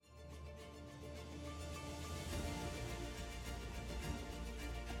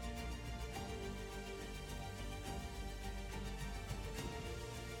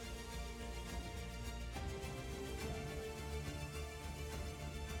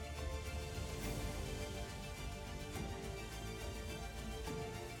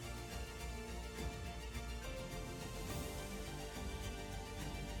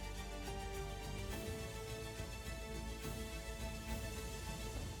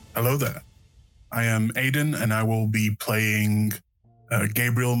Hello there. I am Aiden, and I will be playing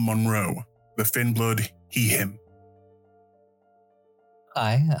Gabriel Monroe, the Thin Blood, he, him.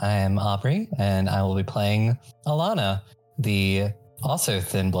 Hi, I am Aubrey, and I will be playing Alana, the also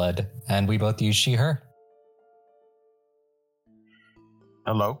Thin Blood, and we both use she, her.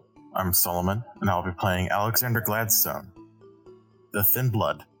 Hello, I'm Solomon, and I'll be playing Alexander Gladstone, the Thin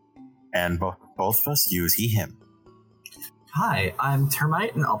Blood, and both of us use he, him. Hi, I'm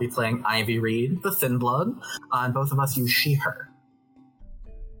Termite, and I'll be playing Ivy Reed, the Thin Blood, and both of us use she, her.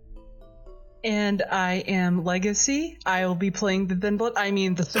 And I am Legacy. I will be playing the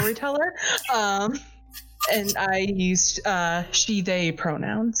the storyteller. And I use she, they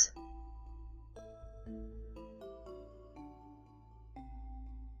pronouns.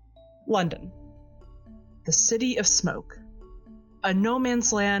 London, the city of smoke. A no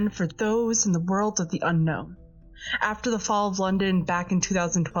man's land for those in the world of the unknown. After the fall of London back in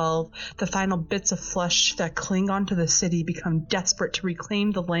 2012, the final bits of flesh that cling onto the city become desperate to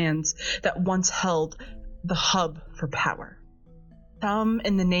reclaim the lands that once held the hub for power. Some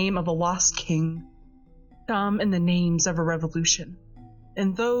in the name of a lost king, some in the names of a revolution,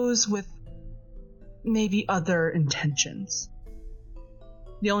 and those with maybe other intentions.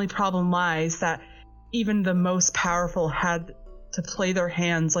 The only problem lies that even the most powerful had to play their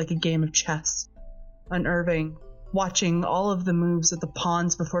hands like a game of chess, unnerving, watching all of the moves of the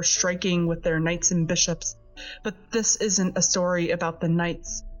pawns before striking with their knights and bishops. But this isn't a story about the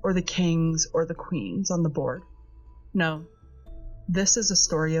knights or the kings or the queens on the board. No, this is a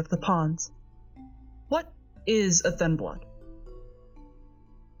story of the pawns. What is a Thin Blood?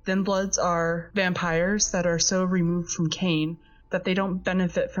 Thin Bloods are vampires that are so removed from Cain that they don't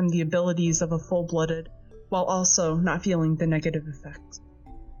benefit from the abilities of a full-blooded, while also not feeling the negative effects.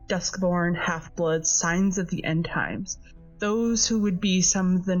 Duskborn, half-bloods, signs of the end times. Those would be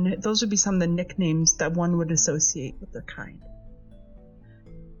some of the nicknames that one would associate with their kind.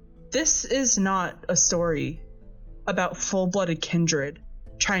 This is not a story about full-blooded kindred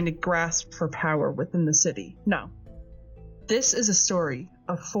trying to grasp for power within the city. No. This is a story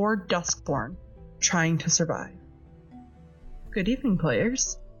of 4 Duskborn trying to survive. Good evening,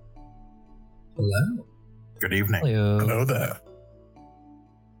 players. Hello. Good evening. Hello there.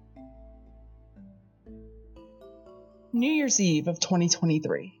 New Year's Eve of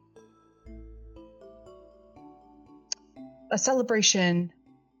 2023. A celebration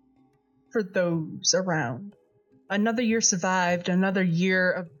for those around. Another year survived, another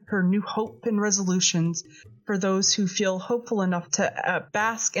year of her new hope and resolutions for those who feel hopeful enough to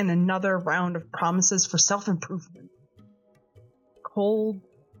bask in another round of promises for self-improvement. Cold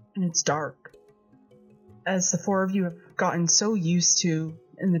and it's dark, as the 4 of you have gotten so used to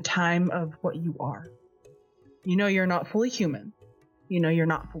in the time of what you are. You know you're not fully human. You know you're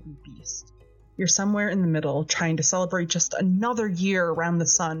not fully beast. You're somewhere in the middle, trying to celebrate just another year around the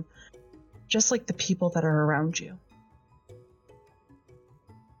sun, just like the people that are around you.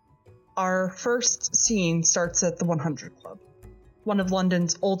 Our first scene starts at the 100 Club, one of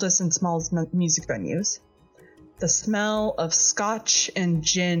London's oldest and smallest music venues. The smell of scotch and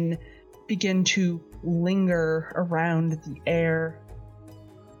gin begin to linger around the air.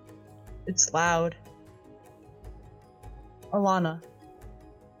 It's loud. Alana.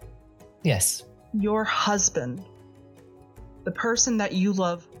 Yes. Your husband, the person that you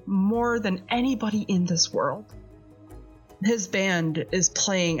love more than anybody in this world, his band is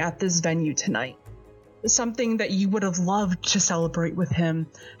playing at this venue tonight. Something that you would have loved to celebrate with him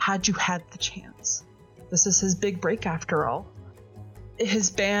had you had the chance. This is his big break after all.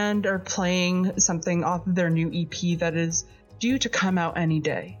 His band are playing something off of their new EP that is due to come out any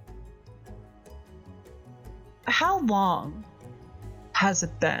day. How long has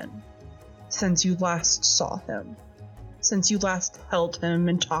it been since you last saw him? Since you last held him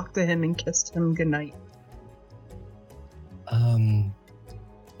and talked to him and kissed him goodnight?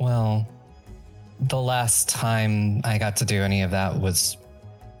 Well, the last time I got to do any of that was,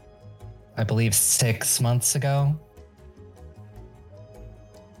 I believe, 6 months ago.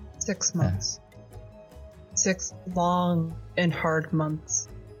 6 months. 6 long and hard months.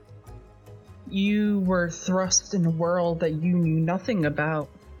 You were thrust in a world that you knew nothing about.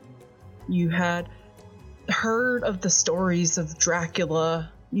 You had heard of the stories of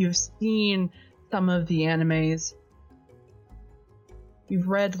Dracula. You've seen some of the animes. You've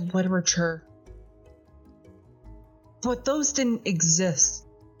read literature. But those didn't exist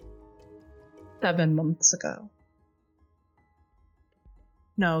 7 months ago.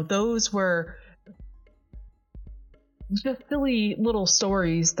 No, those were just silly little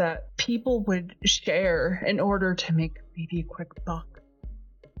stories that people would share in order to make maybe a quick buck.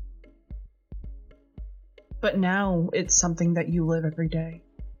 But now it's something that you live every day.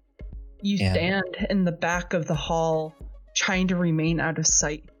 You stand in the back of the hall trying to remain out of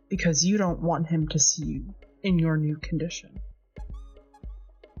sight because you don't want him to see you in your new condition.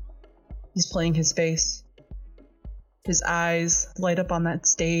 He's playing his bass. His eyes light up on that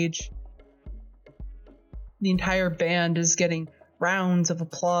stage. The entire band is getting rounds of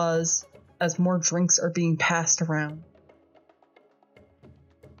applause as more drinks are being passed around.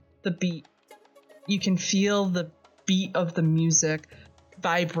 The beat. You can feel the beat of the music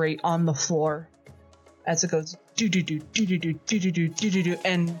vibrate on the floor as it goes do-do-do, do-do-do, do-do-do, do-do-do,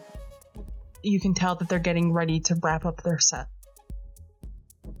 and you can tell that they're getting ready to wrap up their set.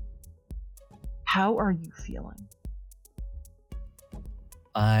 How are you feeling?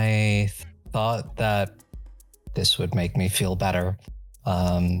 I thought that this would make me feel better.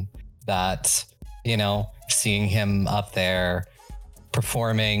 That, seeing him up there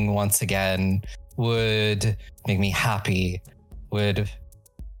performing once again would make me happy, would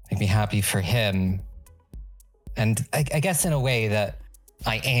make me happy for him. And I guess in a way that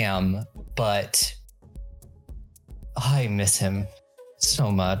I am, but I miss him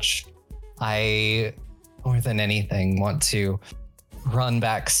so much. I, more than anything, want to run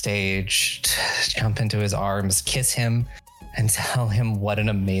backstage, jump into his arms, kiss him, and tell him what an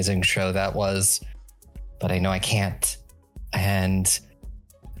amazing show that was. But I know I can't. And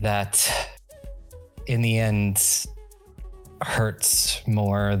that, in the end, hurts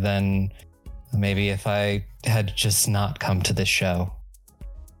more than maybe if I had just not come to this show.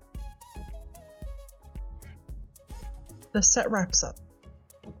 The set wraps up.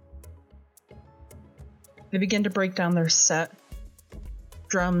 They begin to break down their set.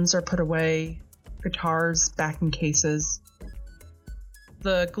 Drums are put away, guitars back in cases.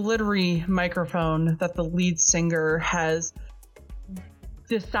 The glittery microphone that the lead singer has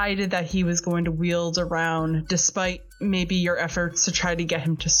decided that he was going to wield around, despite maybe your efforts to try to get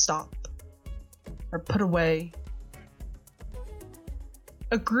him to stop, are put away.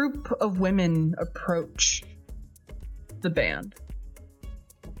 A group of women approach the band.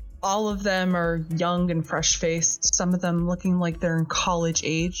 All of them are young and fresh-faced, some of them looking like they're in college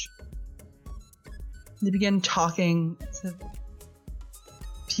age. They begin talking to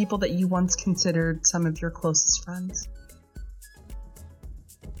people that you once considered some of your closest friends.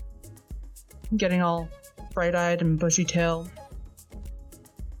 Getting all bright-eyed and bushy-tailed.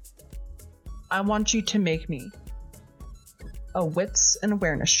 I want you to make me a wits and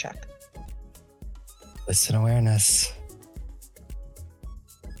awareness check. Wits and awareness.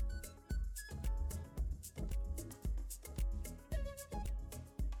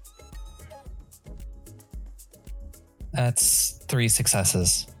 That's 3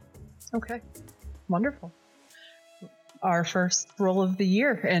 successes. Okay, wonderful. Our first roll of the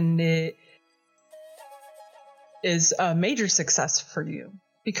year, and it is a major success for you,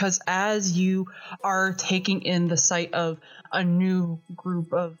 because as you are taking in the sight of a new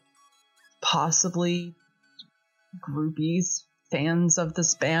group of possibly groupies, fans of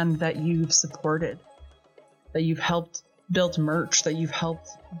this band that you've supported, that you've helped build merch, that you've helped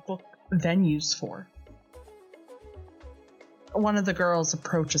book venues for, one of the girls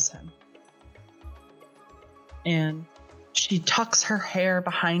approaches him, and she tucks her hair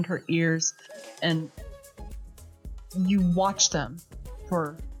behind her ears, and you watch them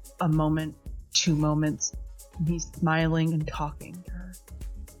for a moment, 2 moments, and he's smiling and talking to her.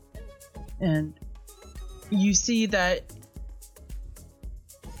 And you see that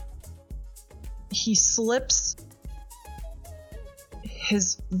he slips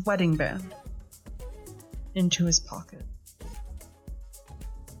his wedding band into his pocket,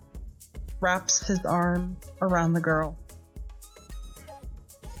 wraps his arm around the girl,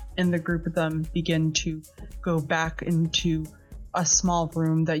 and the group of them begin to go back into a small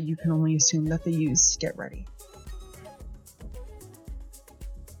room that you can only assume that they use to get ready.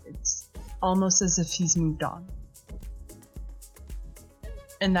 It's almost as if he's moved on.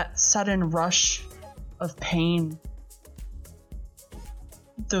 And that sudden rush of pain,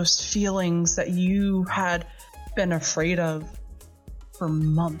 those feelings that you had been afraid of for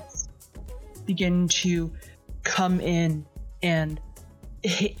months, begin to come in and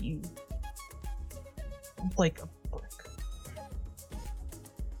hit you like a brick.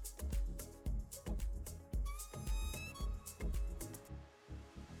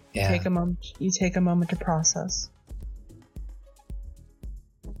 Yeah. You take a moment to process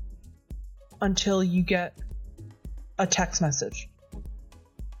until you get a text message.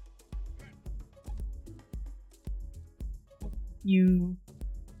 You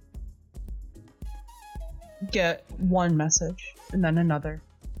get one message, and then another,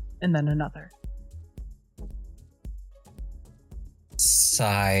 and then another.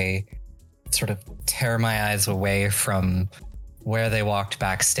 I sort of tear my eyes away from where they walked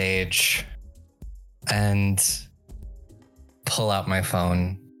backstage and pull out my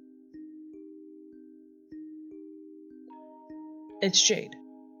phone. It's Jade,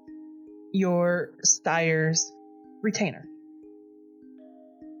 your sire's retainer.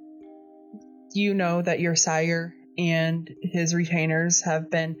 You know that your sire and his retainers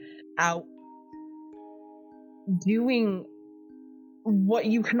have been out doing what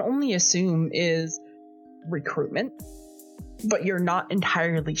you can only assume is recruitment, but you're not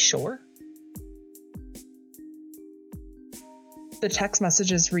entirely sure. The text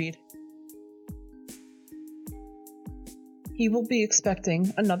messages read, "He will be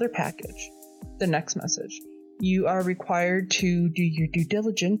expecting another package." The next message, "You are required to do your due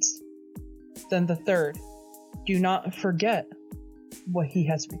diligence." Then the third, "Do not forget what he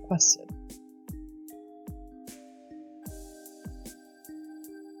has requested."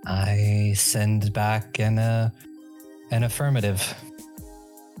 I send back an affirmative.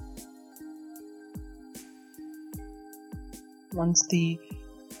 Once the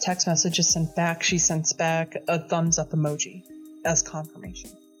text message is sent back, she sends back a thumbs up emoji as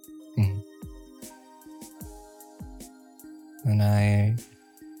confirmation. Mm-hmm. And I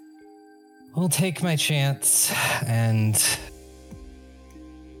will take my chance and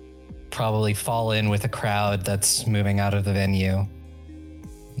probably fall in with a crowd that's moving out of the venue,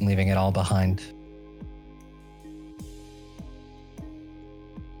 leaving it all behind.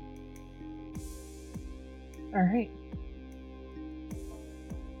 All right.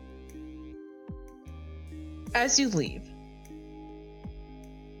 As you leave,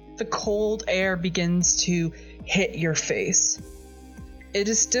 the cold air begins to hit your face. It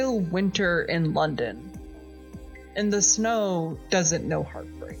is still winter in London, and the snow doesn't know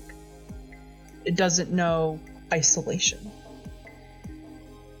heartbreak. It doesn't know isolation.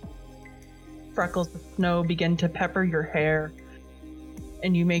 Freckles of snow begin to pepper your hair,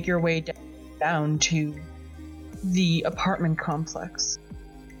 and you make your way down to the apartment complex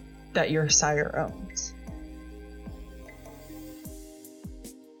that your sire owns.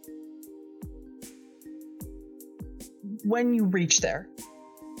 When you reach there,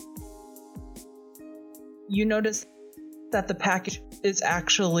 you notice that the package is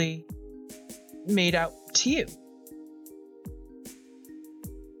actually made out to you.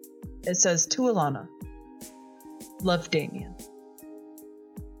 It says, "To Alana. Love, Damien."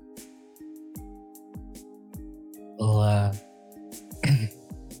 We'll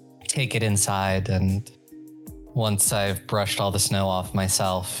take it inside, and once I've brushed all the snow off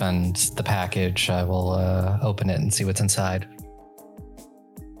myself and the package, I will open it and see what's inside.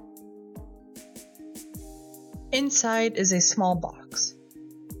 Inside is a small box.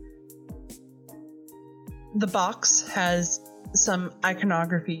 The box has some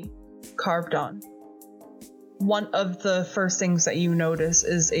iconography carved on. One of the first things that you notice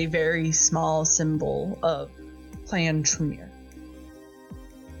is a very small symbol of Clan Tremere.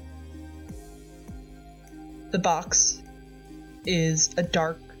 The box is a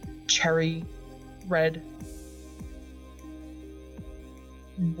dark cherry red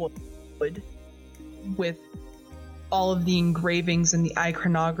wood with all of the engravings and the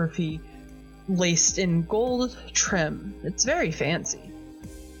iconography laced in gold trim. It's very fancy.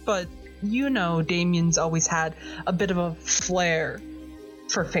 But you know Damien's always had a bit of a flair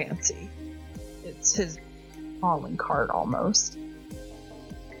for fancy. It's his calling card almost.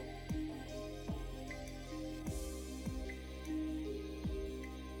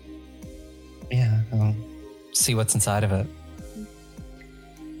 Yeah, I'll see what's inside of it.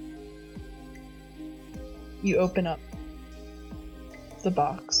 You open up the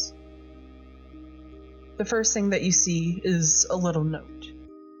box. The first thing that you see is a little note.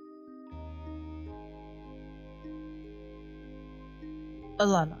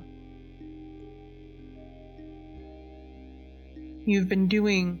 Alana, you've been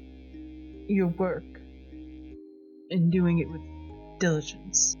doing your work and doing it with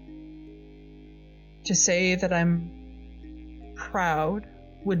diligence. To say that I'm proud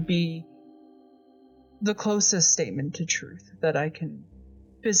would be the closest statement to truth that I can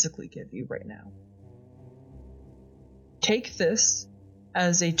physically give you right now. Take this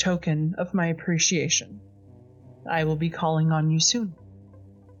as a token of my appreciation. I will be calling on you soon.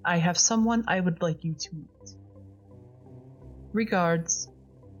 I have someone I would like you to meet. Regards,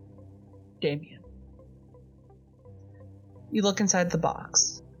 Damien. You look inside the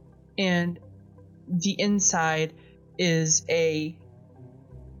box, and the inside is a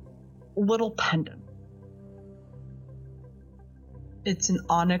little pendant. It's an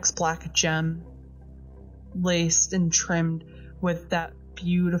onyx black gem, laced and trimmed with that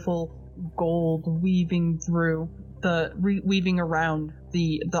beautiful gold weaving around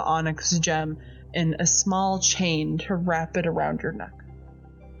the onyx gem in a small chain to wrap it around your neck.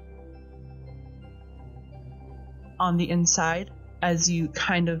 On the inside, as you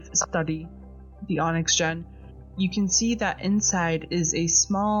kind of study the onyx gem, you can see that inside is a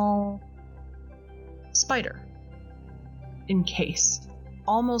small spider encased,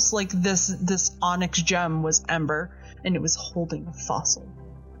 almost like this onyx gem was ember and it was holding a fossil.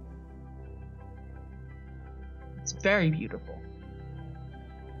 It's very beautiful.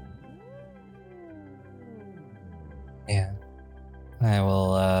 Yeah. I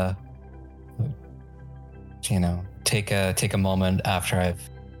will take a moment after I've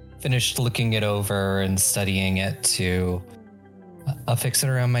finished looking it over and studying it to affix it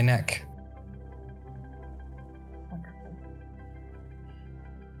around my neck. Wonderful.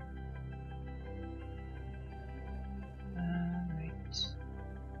 Right.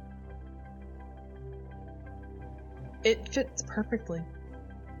 It fits perfectly.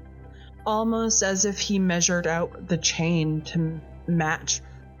 Almost as if he measured out the chain to match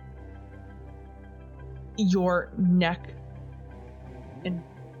your neck and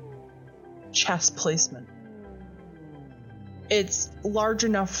chest placement. It's large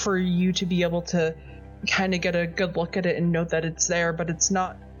enough for you to be able to kind of get a good look at it and know that it's there, but it's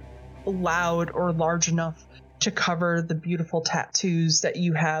not loud or large enough to cover the beautiful tattoos that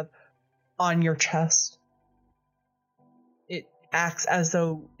you have on your chest. It acts as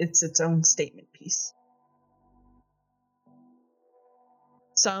though it's its own statement piece.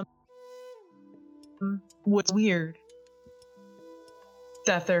 Some was weird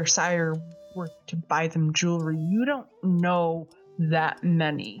that their sire were to buy them jewelry. You don't know that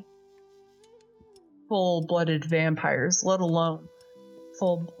many full-blooded vampires, let alone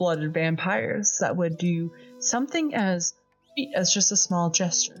full-blooded vampires that would do something as sweet as just a small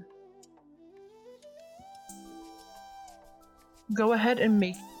gesture. Go ahead and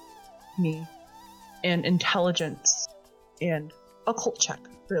make me an intelligence and occult check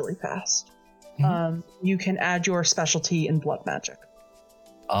really fast. You can add your specialty in blood magic.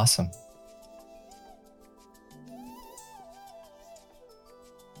 Awesome.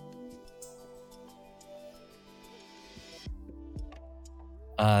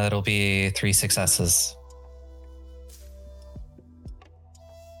 It'll be 3 successes.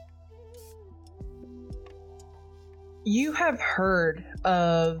 You have heard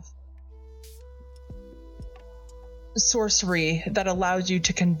of sorcery that allows you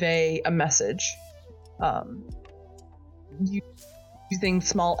to convey a message. Using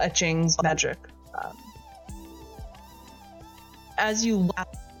small etchings, magic. As you laugh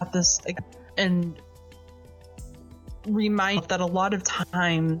at this and remind that a lot of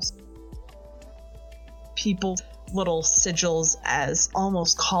times people's little sigils as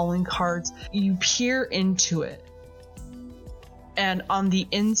almost calling cards, you peer into it. And on the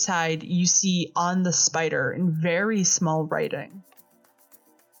inside, you see on the spider in very small writing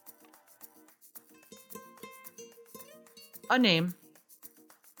a name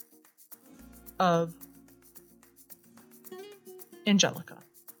of Angelica.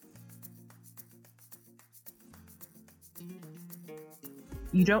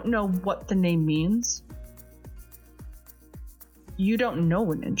 You don't know what the name means. You don't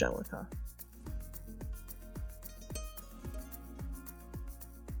know an Angelica.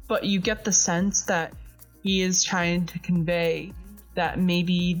 But you get the sense that he is trying to convey that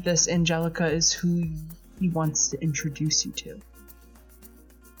maybe this Angelica is who he wants to introduce you to.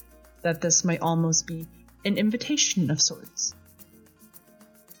 That this might almost be an invitation of sorts.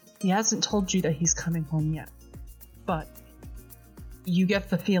 He hasn't told you that he's coming home yet, but you get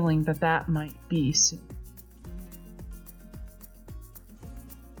the feeling that that might be soon.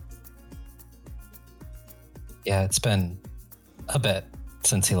 Yeah, it's been a bit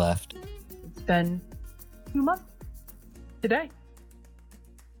since he left. It's been 2 months today.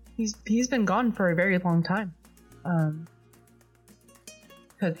 He's been gone for a very long time.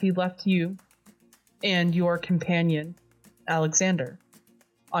 Because he left you and your companion, Alexander,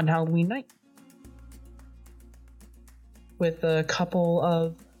 on Halloween night. With a couple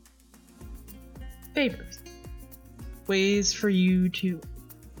of favors. Ways for you to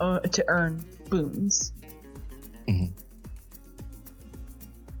earn boons. Mm-hmm.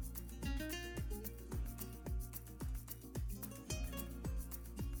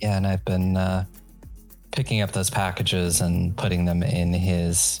 Yeah, and I've been picking up those packages and putting them in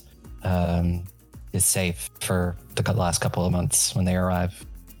his safe for the last couple of months when they arrive.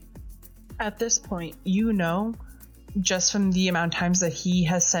 At this point, you know, just from the amount of times that he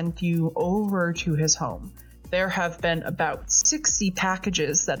has sent you over to his home, there have been about 60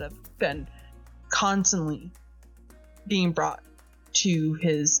 packages that have been constantly being brought to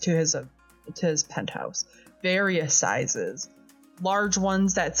his penthouse. Various sizes. Large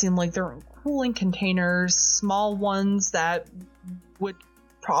ones that seem like they're in cooling containers, small ones that would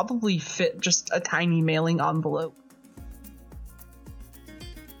probably fit just a tiny mailing envelope.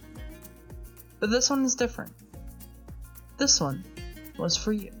 But this one is different. This one was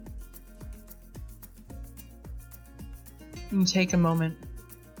for you. You take a moment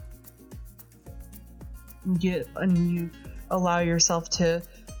and you allow yourself to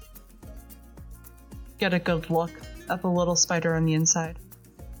get a good look at the little spider on the inside.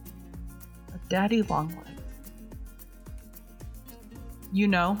 A daddy longleg. You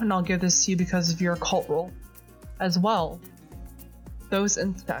know, and I'll give this to you because of your occult role as well, those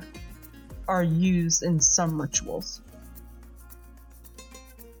insects are used in some rituals.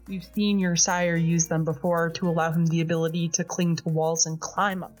 You've seen your sire use them before to allow him the ability to cling to walls and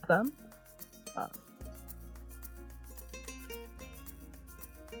climb up them.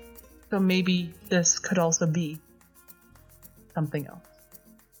 So maybe this could also be something else.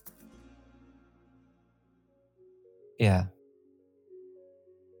 Yeah.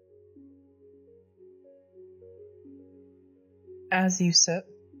 As you sit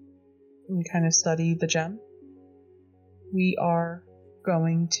and kind of study the gem, we are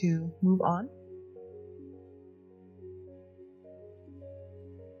going to move on.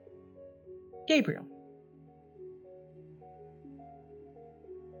 Gabriel.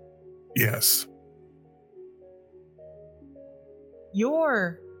 Yes.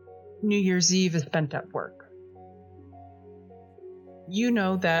 Your New Year's Eve is spent at work. You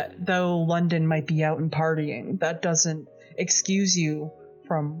know that though London might be out and partying, that doesn't excuse you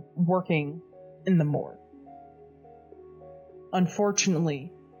from working in the morgue.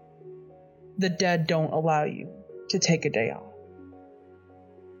 Unfortunately, the dead don't allow you to take a day off.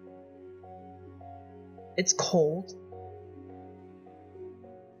 It's cold.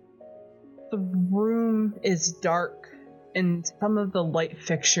 The room is dark, and some of the light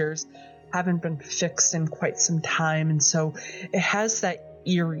fixtures haven't been fixed in quite some time, and so it has that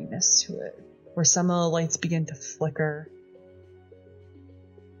eeriness to it, where some of the lights begin to flicker.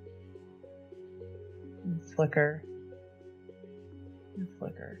 And flicker. And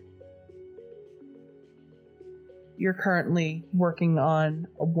flicker. You're currently working on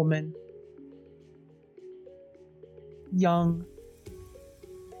a woman. Young.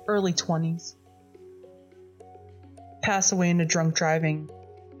 Early 20s. Pass away in a drunk driving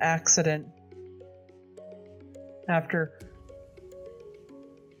accident after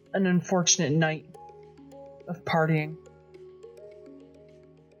an unfortunate night of partying.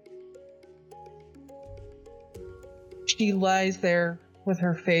 She lies there with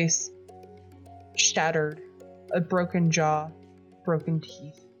her face shattered, a broken jaw, broken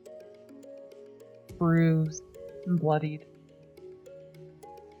teeth, bruised and bloodied.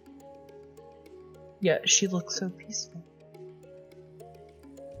 Yet she looks so peaceful.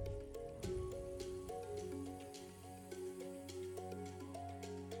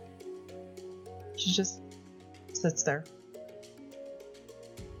 She just sits there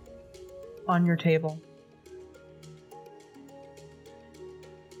on your table.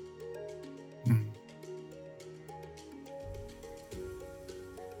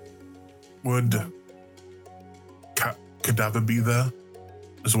 Would Cadaver be there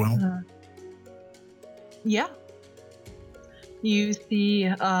as well? Yeah. You see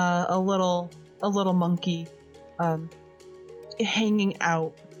a little monkey hanging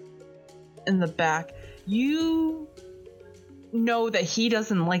out in the back. You know that he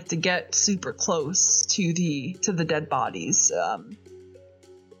doesn't like to get super close to the dead bodies,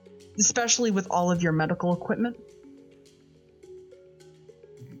 especially with all of your medical equipment.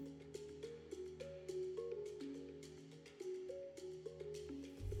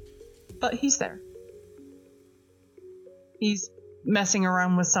 But he's there. He's messing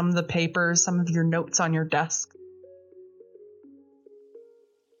around with some of the papers, some of your notes on your desk.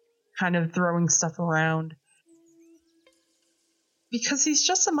 Kind of throwing stuff around. Because he's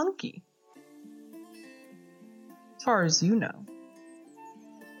just a monkey. As far as you know.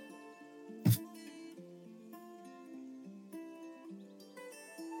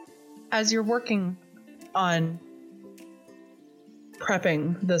 As you're working on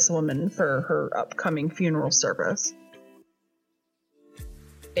prepping this woman for her upcoming funeral service,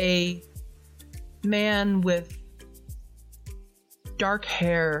 a man with dark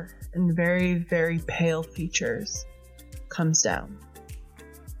hair and very, very pale features comes down.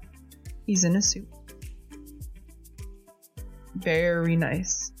 He's in a suit. Very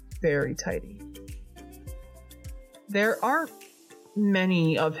nice, very tidy. There aren't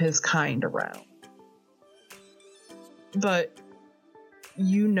many of his kind around. But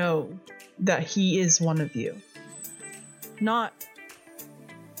you know that he is one of you. Not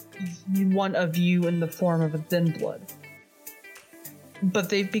one of you in the form of a thin blood. But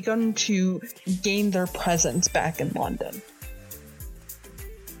they've begun to gain their presence back in London.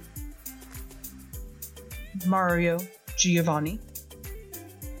 Mario Giovanni,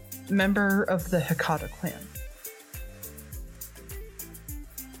 member of the Hikata clan.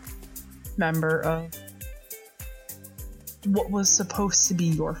 Member of what was supposed to be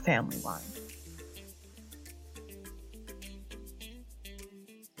your family line.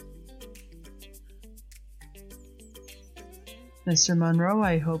 Mr. Monroe,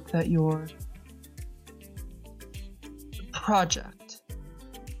 I hope that your project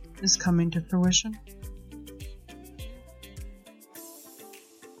is coming to fruition.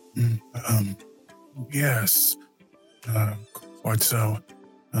 Yes, quite so.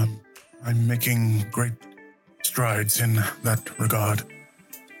 I'm making great strides in that regard.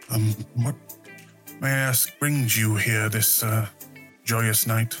 What, may I ask, brings you here this joyous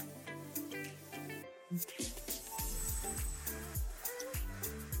night?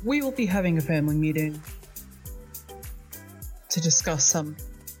 We will be having a family meeting to discuss some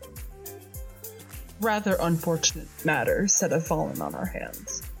rather unfortunate matters that have fallen on our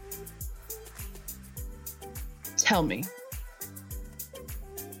hands. Tell me,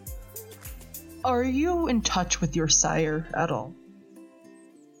 are you in touch with your sire at all?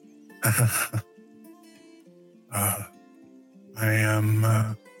 I am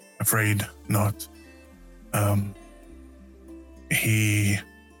afraid not.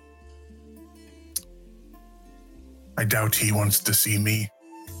 I doubt he wants to see me,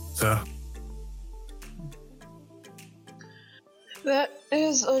 sir. That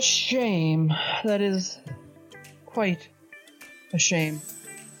is a shame. That is quite a shame.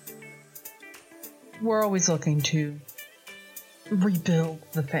 We're always looking to rebuild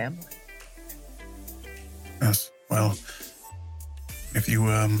the family. Yes, well, if you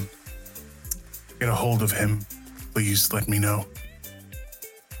get a hold of him, please let me know.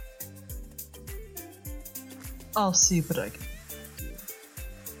 I'll see what I can do.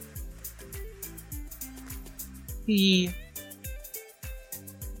 He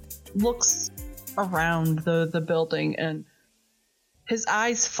looks around the building and his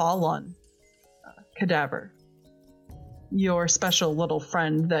eyes fall on Cadaver, your special little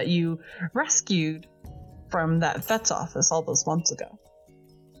friend that you rescued from that vet's office all those months ago.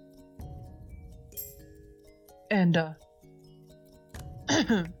 And,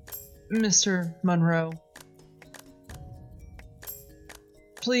 Mr. Monroe,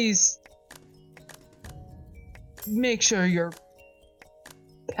 please make sure your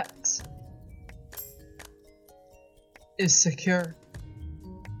pet is secure.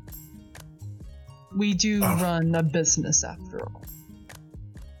 We do run a business after all.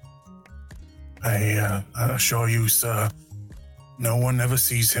 I assure you, sir, no one ever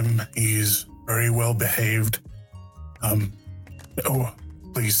sees him. He's very well behaved. Oh,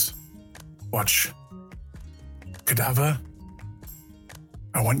 please, watch. Cadaver,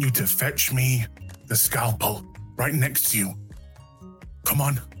 I want you to fetch me the scalpel right next to you. Come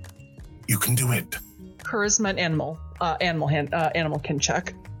on, you can do it. Charisma and animal can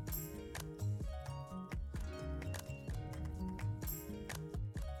check.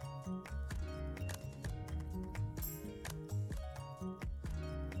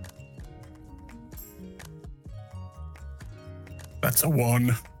 That's a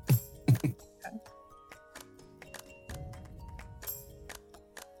 1.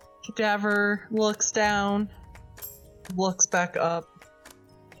 Cadaver looks down, looks back up,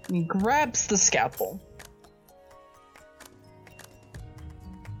 and he grabs the scalpel.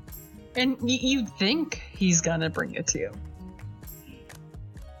 And you think he's gonna bring it to you.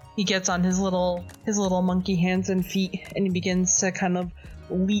 He gets on his little monkey hands and feet, and he begins to kind of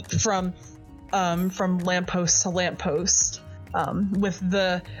leap from lamppost to lamppost, with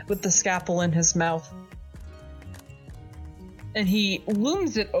the scalpel in his mouth. And he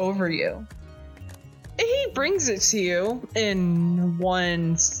looms it over you. And he brings it to you in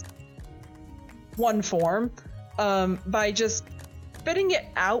one form, by just spitting it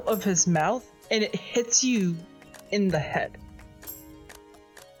out of his mouth, and it hits you in the head.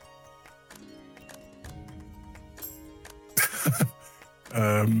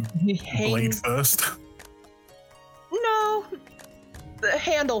 Blade first? No, the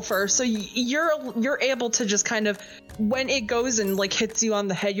handle first. So you're able to just kind of, when it goes and like hits you on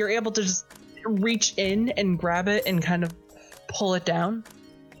the head, you're able to just reach in and grab it and kind of pull it down.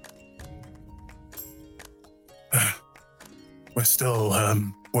 we're still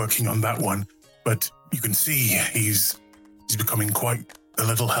working on that one, but you can see he's becoming quite a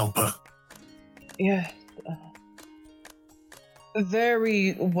little helper. Yeah.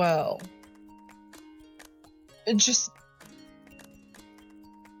 Very well. Just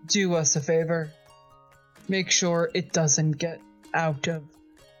do us a favor. Make sure it doesn't get out of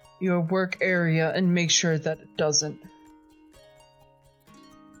your work area and make sure that it doesn't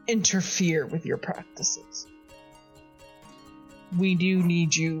interfere with your practices. We do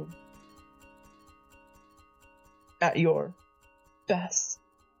need you at your best.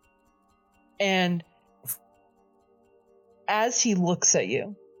 And as he looks at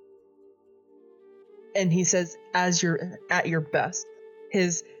you and he says, as you're at your best,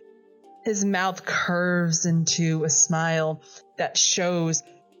 his mouth curves into a smile that shows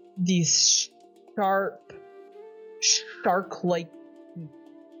these sharp, shark-like teeth.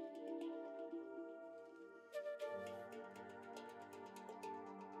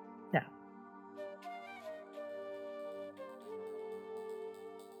 Now,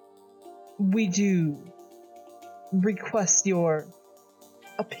 we do request your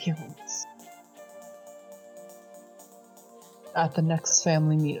appearance at the next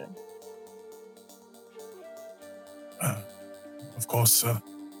family meeting. Of course, sir.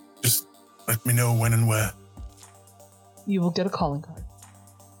 Just let me know when and where. You will get a calling card.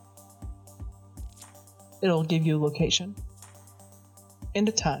 It'll give you a location and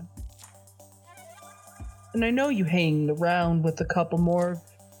a time. And I know you hang around with a couple more of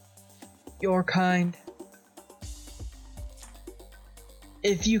your kind.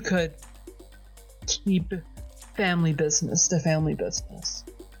 If you could keep family business to family business.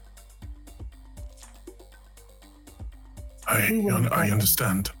 I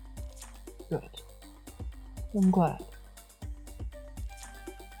understand. Good. I'm glad.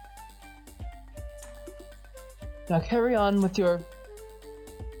 Now carry on with your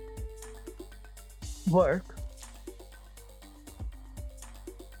work.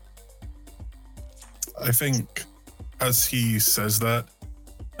 I think as he says that,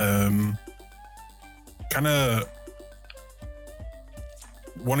 kind of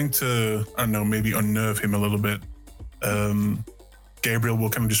wanting to, I don't know, maybe unnerve him a little bit, Gabriel will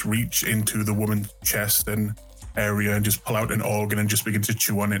kind of just reach into the woman's chest and area and just pull out an organ and just begin to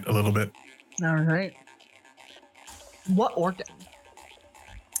chew on it a little bit. All right. What organ?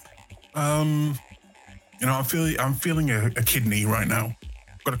 I'm feeling a kidney right now.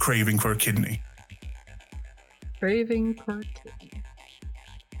 I've got a craving for a kidney. Craving for kidney.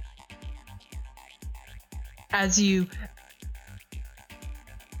 As you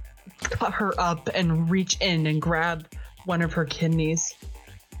cut her up and reach in and grab one of her kidneys,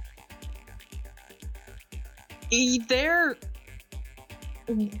 they're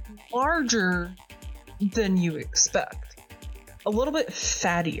larger than you expect. A little bit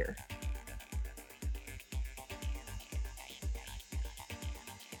fattier.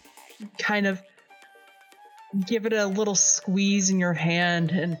 Kind of give it a little squeeze in your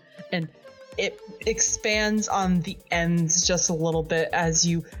hand and it expands on the ends just a little bit as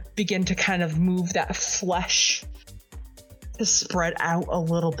you begin to kind of move that flesh to spread out a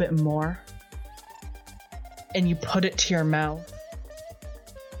little bit more. And you put it to your mouth.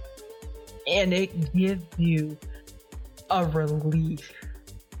 And it gives you a relief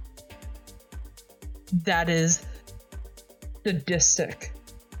that is sadistic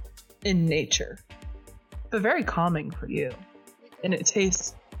in nature, but very calming for you. And it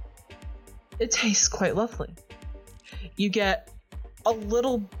tastes quite lovely. You get a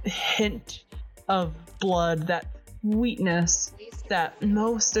little hint of blood, that sweetness that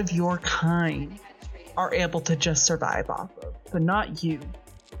most of your kind are able to just survive off of, but not you.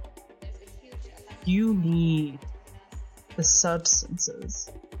 You need the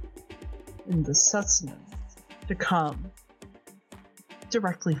substances and the sustenance to come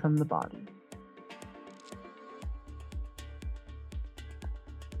directly from the body.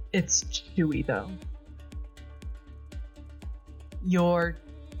 It's chewy though. You're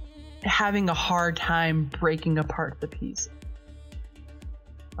having a hard time breaking apart the pieces.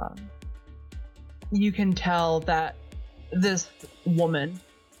 You can tell that this woman,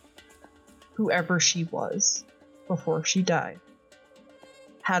 whoever she was before she died,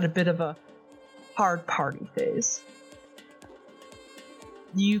 had a bit of a hard party phase.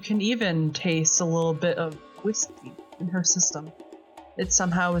 You can even taste a little bit of whiskey in her system. It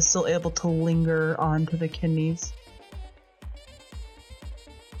somehow is still able to linger onto the kidneys.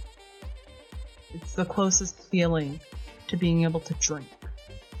 It's the closest feeling to being able to drink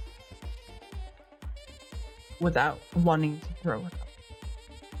without wanting to throw it up.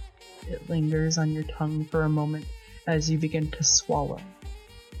 It lingers on your tongue for a moment as you begin to swallow.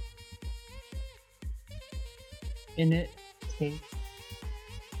 And it tastes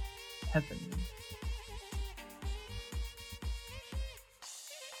heavenly.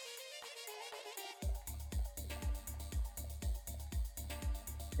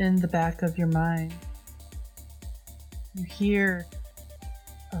 In the back of your mind, you hear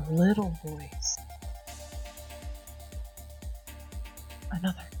a little voice.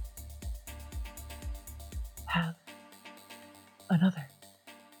 Another. Have another.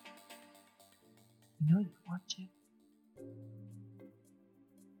 You know you want to.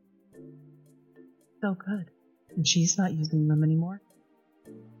 So good. And she's not using them anymore.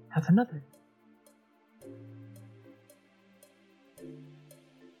 Have another.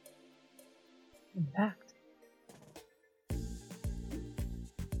 In fact,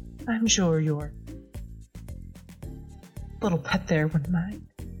 I'm sure your little pet there wouldn't mind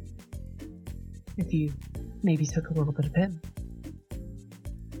if you maybe took a little bit of him.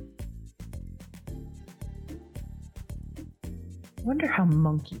 Wonder how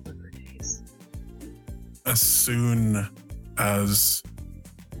monkey liver tastes. As soon as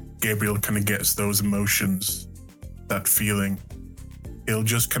Gabriel kind of gets those emotions, that feeling, he'll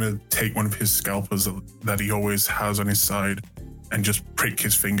just kind of take one of his scalpels that he always has on his side and just prick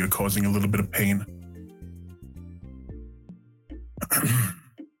his finger, causing a little bit of pain.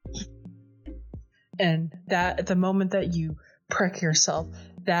 And that at the moment that you prick yourself,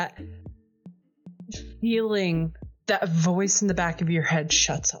 that feeling, that voice in the back of your head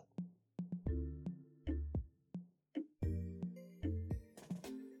shuts up.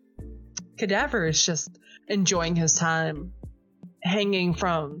 Cadaver is just enjoying his time hanging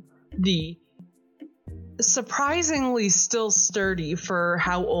from the surprisingly still sturdy for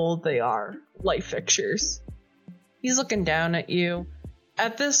how old they are light fixtures. He's looking down at you.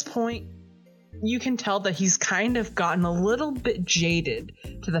 At this point, you can tell that he's kind of gotten a little bit jaded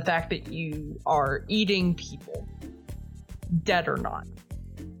to the fact that you are eating people, dead or not.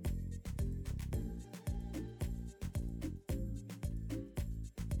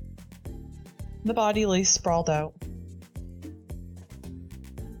 The body lays sprawled out.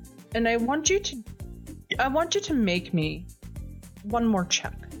 And I want you to make me one more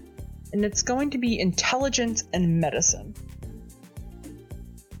check. And it's going to be intelligence and medicine.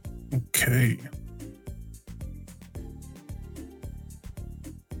 Okay.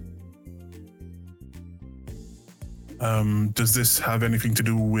 Does this have anything to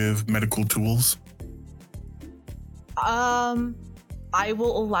do with medical tools? I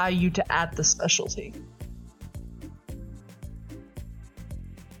will allow you to add the specialty.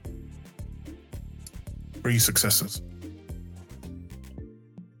 Three successes.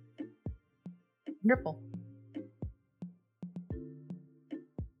 Wonderful.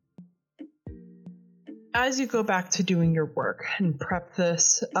 As you go back to doing your work and prep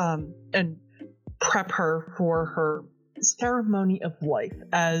this, and prep her for her ceremony of life,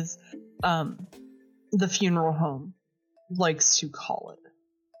 as the funeral home likes to call it,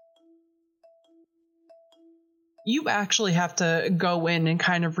 you actually have to go in and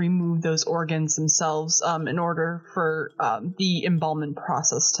kind of remove those organs themselves in order for the embalming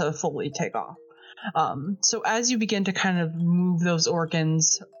process to fully take off. So as you begin to kind of move those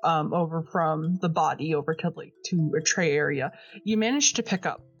organs over from the body over to a tray area, you manage to pick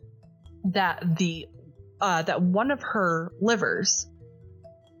up that that one of her livers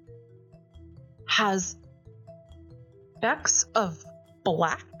has specks of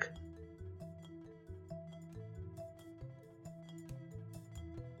black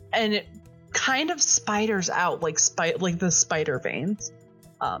and it kind of spiders out like the spider veins.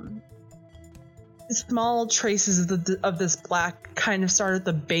 Small traces of this black kind of start at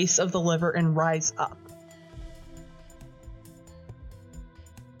the base of the liver and rise up.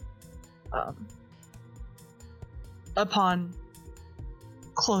 Upon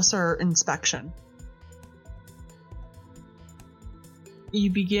closer inspection, you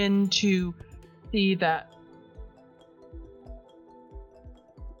begin to see that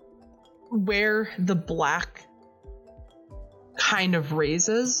where the black kind of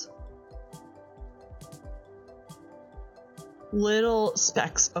raises, little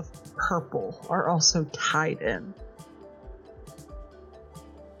specks of purple are also tied in.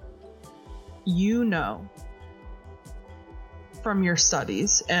 You know from your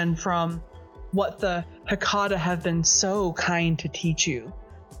studies and from what the Hecata have been so kind to teach you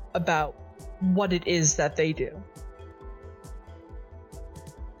about what it is that they do,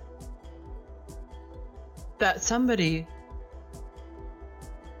 that somebody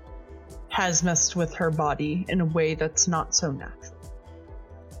has messed with her body in a way that's not so natural.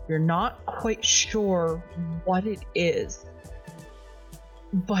 You're not quite sure what it is,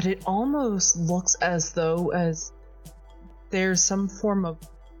 but it almost looks as though there's some form of...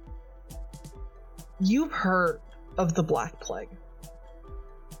 You've heard of the Black Plague.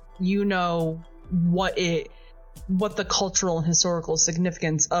 You know what the cultural and historical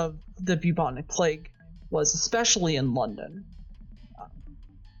significance of the bubonic plague was, especially in London,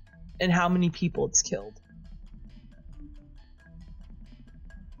 and how many people it's killed.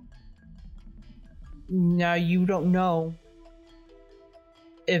 Now, you don't know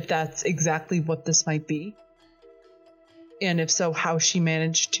if that's exactly what this might be, and if so, how she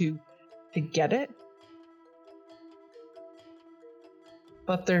managed to get it.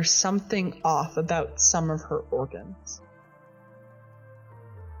 But there's something off about some of her organs.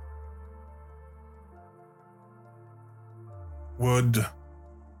 Would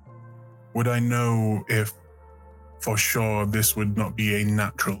I know if for sure this would not be a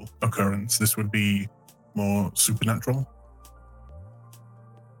natural occurrence? This would be more supernatural?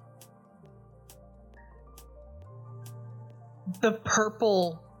 The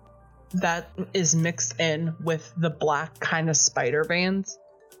purple that is mixed in with the black kind of spider bands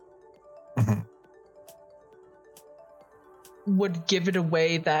would give it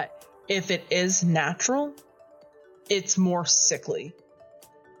away that if it is natural, it's more sickly.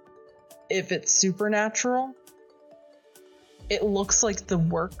 If it's supernatural, it looks like the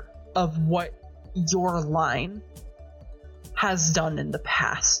work of what your line has done in the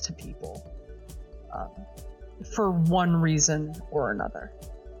past to people, for one reason or another.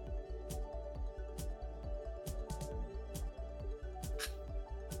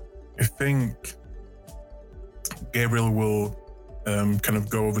 I think Gabriel will kind of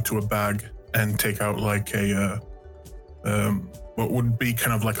go over to a bag and take out like a what would be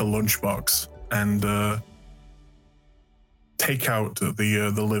kind of like a lunchbox and take out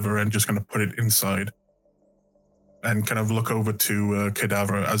the liver and just kind of put it inside and kind of look over to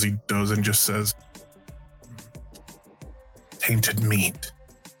Cadaver as he does and just says, "Tainted meat.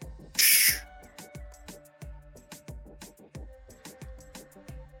 Shh."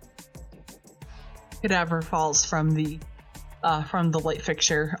 Cadaver falls from the light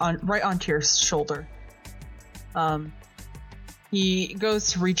fixture right onto your shoulder. He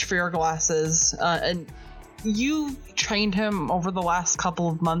goes to reach for your glasses, and you've trained him over the last couple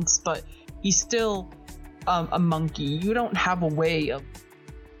of months, but he's still a monkey. You don't have a way of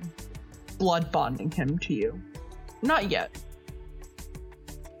blood bonding him to you. Not yet.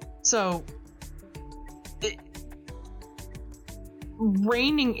 So,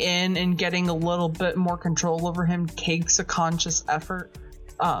 reining in and getting a little bit more control over him takes a conscious effort.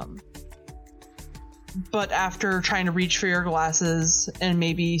 But after trying to reach for your glasses and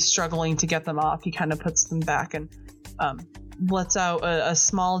maybe struggling to get them off, he kind of puts them back and lets out a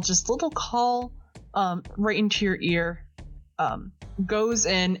small, just little call right into your ear. Goes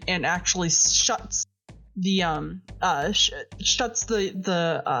in and actually shuts the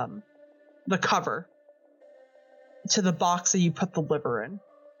cover to the box that you put the liver in,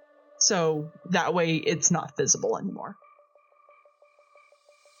 so that way it's not visible anymore.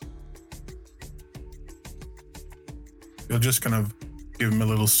 You'll just kind of give him a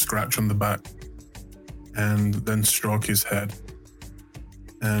little scratch on the back and then stroke his head.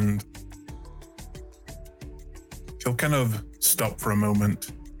 And he'll kind of stop for a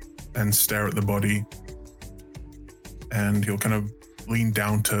moment and stare at the body. And he'll kind of lean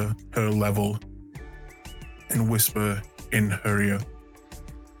down to her level and whisper in her ear,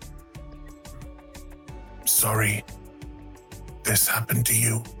 "Sorry this happened to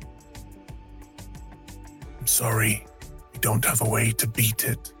you. I'm sorry we don't have a way to beat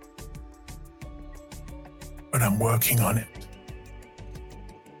it, but I'm working on it.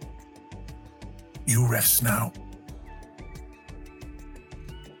 You rest now."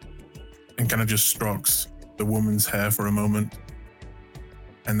 And kind of just strokes the woman's hair for a moment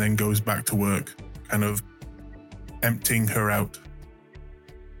and then goes back to work, kind of emptying her out.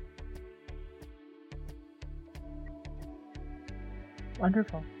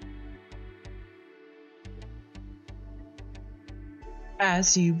 Wonderful.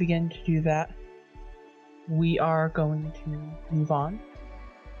 As you begin to do that, we are going to move on.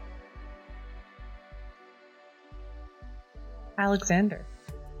 Alexander.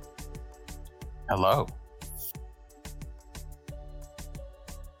 Hello.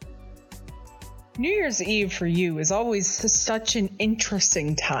 New Year's Eve for you is always such an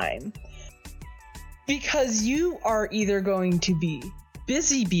interesting time, because you are either going to be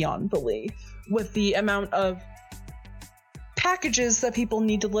busy beyond belief with the amount of packages that people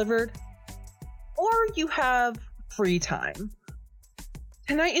need delivered, or you have free time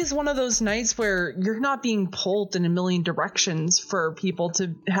Tonight is one of those nights where you're not being pulled in a million directions for people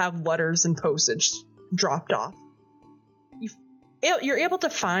to have letters and postage dropped off. You're able to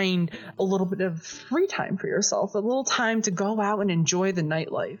find a little bit of free time for yourself, a little time to go out and enjoy the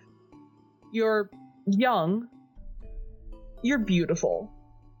nightlife. You're young. You're beautiful.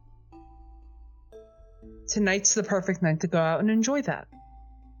 Tonight's the perfect night to go out and enjoy that.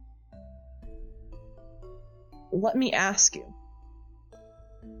 Let me ask you.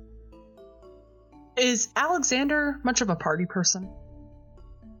 Is Alexander much of a party person?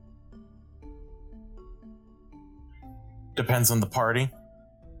 Depends on the party.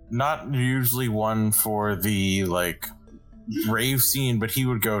 Not usually one for the, like, rave scene, but he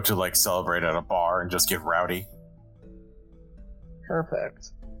would go to, like, celebrate at a bar and just get rowdy.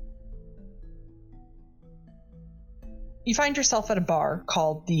 Perfect. You find yourself at a bar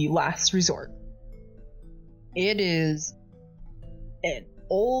called The Last Resort. It is an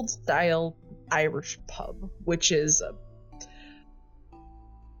old-style Irish pub, which is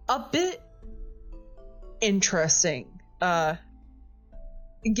a bit interesting,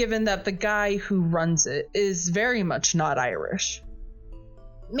 given that the guy who runs it is very much not Irish.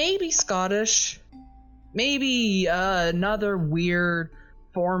 Maybe Scottish, maybe another weird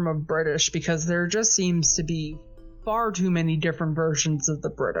form of British, because there just seems to be far too many different versions of the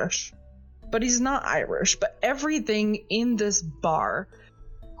British. But he's not Irish, but everything in this bar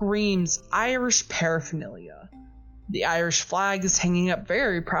screams Irish paraphernalia. The Irish flag is hanging up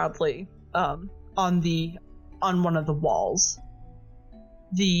very proudly on one of the walls.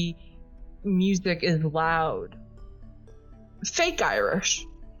 The music is loud. Fake Irish,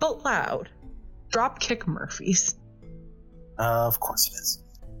 but loud. Dropkick Murphys. Of course it is.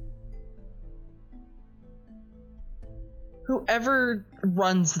 Whoever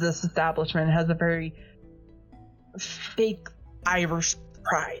runs this establishment has a very fake Irish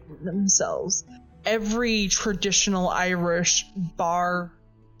pride in themselves. Every traditional Irish bar,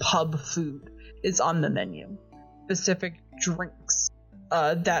 pub food is on the menu. Specific drinks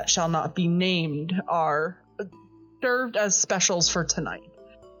that shall not be named are served as specials for tonight.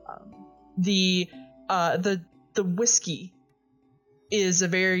 The whiskey is a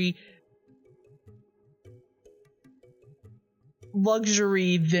very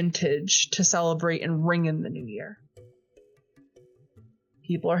luxury vintage to celebrate and ring in the new year.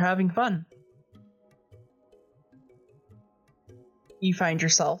 People are having fun. You find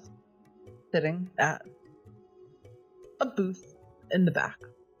yourself sitting at a booth in the back.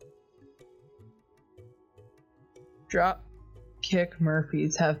 Dropkick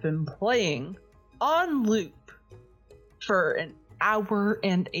Murphys have been playing on loop for an hour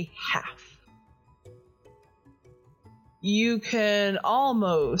and a half. You can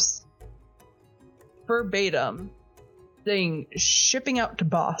almost verbatim sing Shipping Out to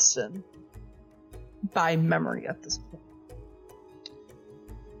Boston by memory at this point.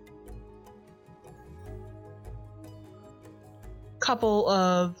 Couple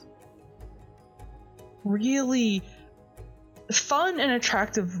of really fun and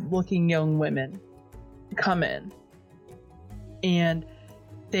attractive looking young women come in and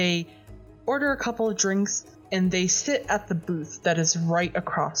they order a couple of drinks and they sit at the booth that is right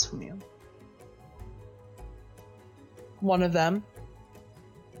across from you. One of them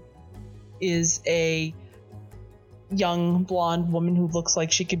is a young blonde woman who looks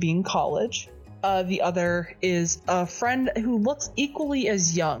like she could be in college. The other is a friend who looks equally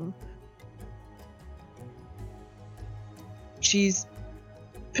as young. She's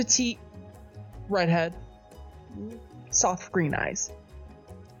petite, redhead, soft green eyes.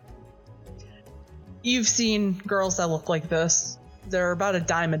 You've seen girls that look like this. They're about a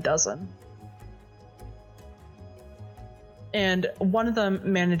dime a dozen. And one of them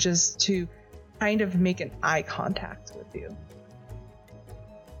manages to kind of make an eye contact with you.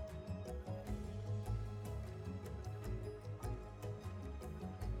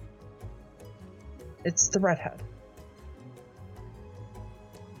 It's the redhead.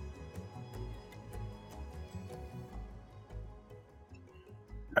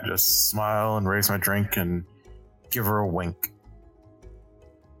 I just smile and raise my drink and give her a wink.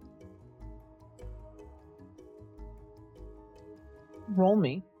 Roll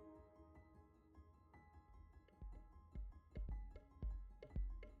me.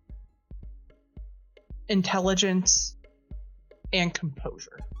 Intelligence and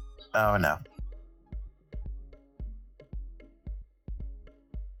composure. Oh no.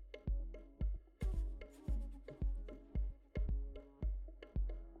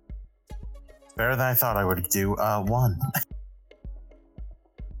 Better than I thought I would do. 1.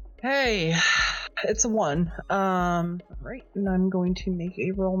 Hey, It's a 1. Right, and I'm going to make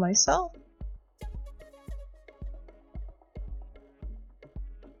a roll myself.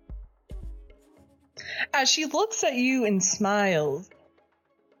 As she looks at you and smiles,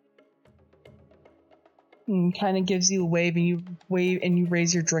 and kind of gives you a wave, and you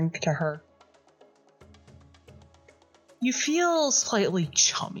raise your drink to her. You feel slightly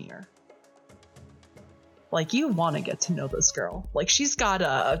chummier. Like, you want to get to know this girl. Like, she's got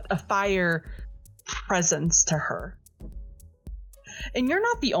a fire presence to her. And you're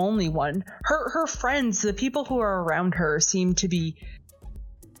not the only one. Her friends, the people who are around her, seem to be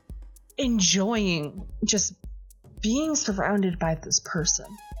enjoying just being surrounded by this person.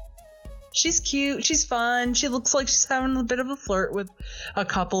 She's cute, she's fun, she looks like she's having a bit of a flirt with a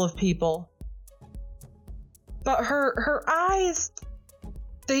couple of people. But her eyes,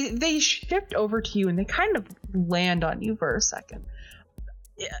 they shift over to you and they kind of land on you for a second.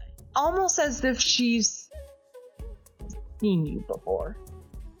 Almost as if she's seen you before.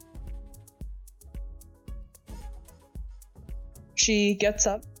 She gets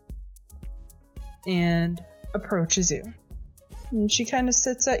up and approaches you. And she kind of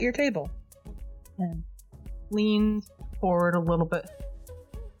sits at your table and leans forward a little bit.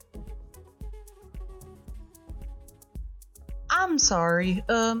 I'm sorry,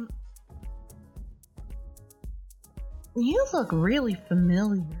 you look really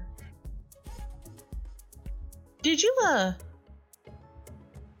familiar. Did you,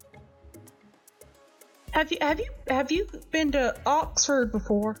 have you been to Oxford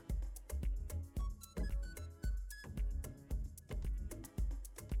before?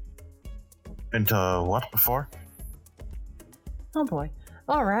 Been to what before? Oh boy.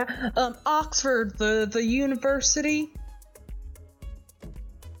 Alright. Oxford, the university.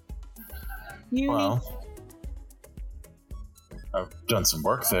 Well, I've done some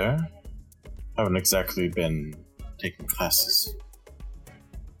work there. Haven't exactly been taking classes.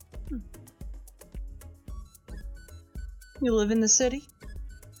 You live in the city?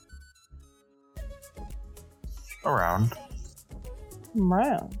 Around.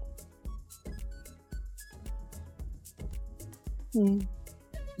 Around. You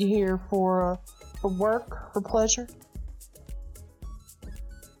here for work, for pleasure?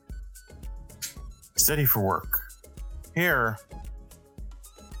 Steady for work. Here,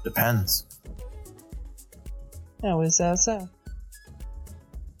 depends. Oh, is that so?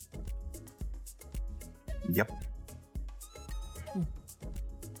 Yep.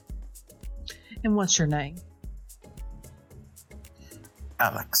 And what's your name?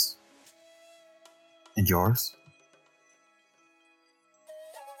 Alex. And yours?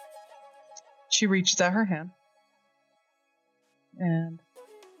 She reaches out her hand. And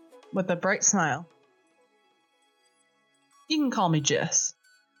with a bright smile, you can call me Jess.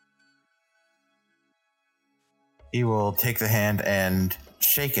 He will take the hand and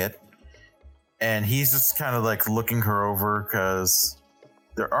shake it. And he's just kind of like looking her over because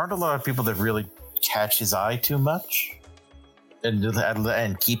there aren't a lot of people that really catch his eye too much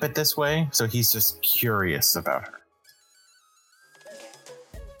and keep it this way. So he's just curious about her.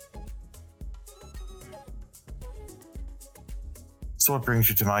 So what brings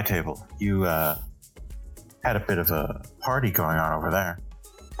you to my table? You had a bit of a party going on over there.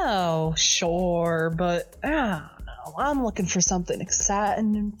 Oh, sure, but I don't know. I'm looking for something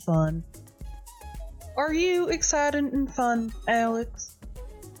exciting and fun. Are you exciting and fun, Alex?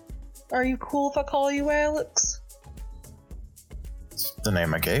 Are you cool if I call you Alex? It's the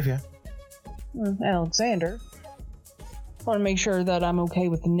name I gave you. Alexander. I want to make sure that I'm okay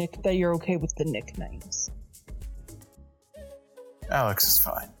with that you're okay with the nicknames. Alex is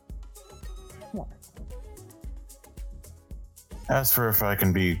fine. What? As for if I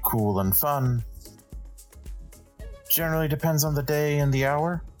can be cool and fun, generally depends on the day and the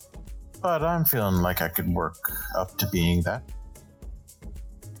hour, but I'm feeling like I could work up to being that.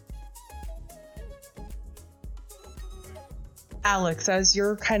 Alex, as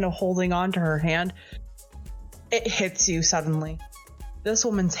you're kind of holding on to her hand, it hits you suddenly. This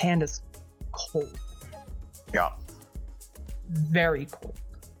woman's hand is cold. Yeah. Very cold.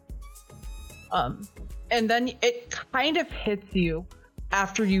 And then it kind of hits you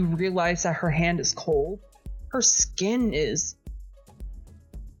after you realize that her hand is cold. Her skin is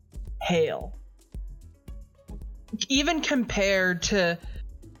pale. Even compared to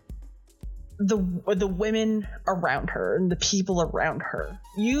the women around her and the people around her.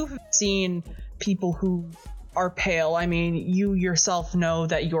 You've seen people who are pale. I mean, you yourself know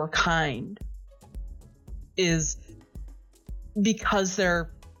that your kind is because they're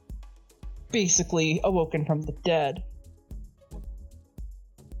basically awoken from the dead.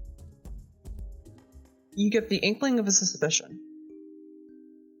 you get the inkling of a suspicion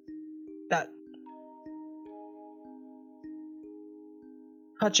that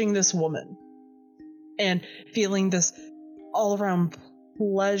touching this woman and feeling this all-around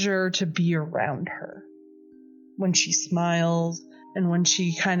pleasure to be around her when she smiles and when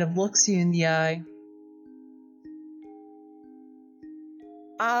she kind of looks you in the eye.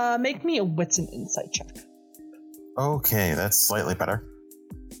 Make me a wits and insight check. Okay, that's slightly better.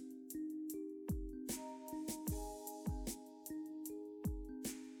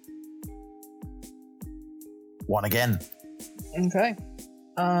 One again. Okay.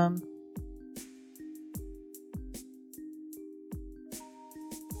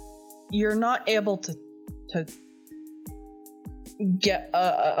 You're not able to get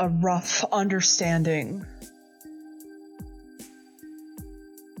a rough understanding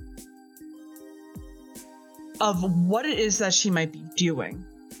of what it is that she might be doing.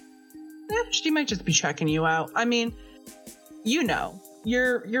 She might just be checking you out. I mean, you know,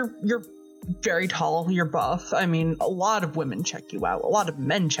 you're very tall, you're buff. I mean, a lot of women check you out. A lot of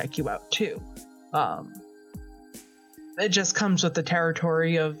men check you out too. It just comes with the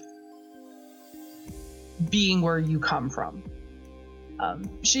territory of being where you come from.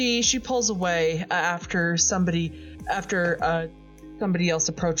 She pulls away after somebody else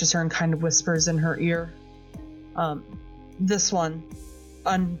approaches her and kind of whispers in her ear. This one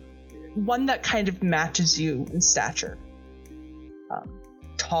that kind of matches you in stature.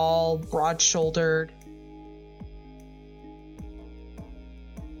 Tall, broad-shouldered,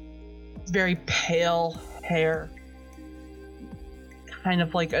 very pale hair, kind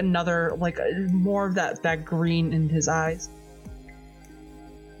of like more of that green in his eyes.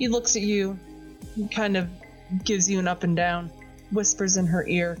 He looks at you, he kind of gives you an up and down, whispers in her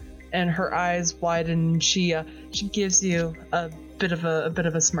ear, and her eyes widen, and she gives you a bit of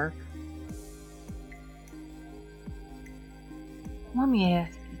a smirk. Let me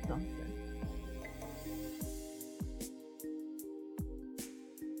ask you something.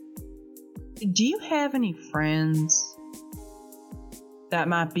 Do you have any friends that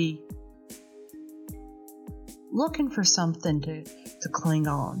might be looking for something to cling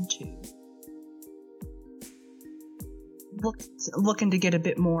on to? Looking to get a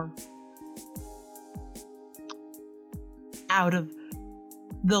bit more out of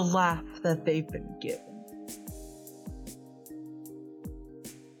the life that they've been given.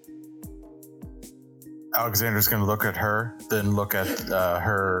 Alexander's going to look at her, then look at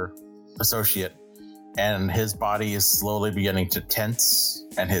her associate, and his body is slowly beginning to tense,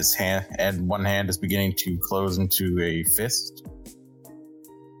 and one hand is beginning to close into a fist.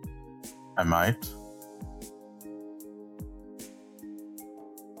 I might.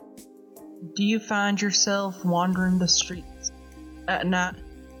 Do you find yourself wandering the streets at night?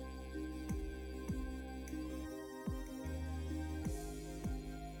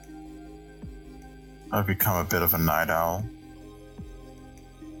 I've become a bit of a night owl.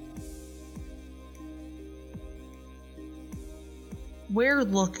 We're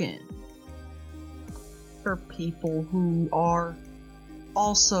looking for people who are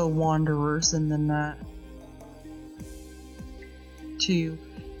also wanderers in the night to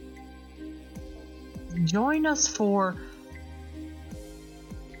join us for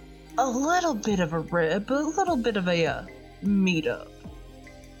a little bit of a rib, a little bit of a meetup.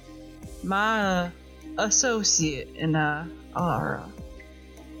 My associate and I are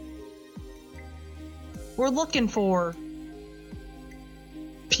we're looking for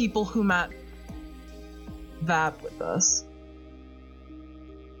people who might vibe with us.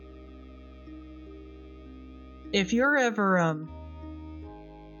 If you're ever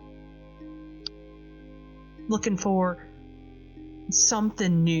looking for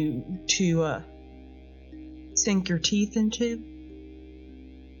something new to sink your teeth into,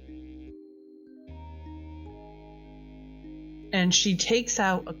 and she takes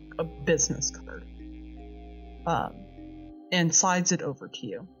out a business card and slides it over to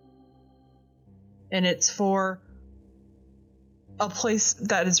you. And it's for a place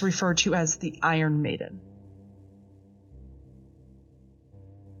that is referred to as the Iron Maiden.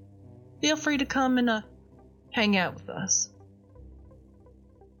 Feel free to come and hang out with us.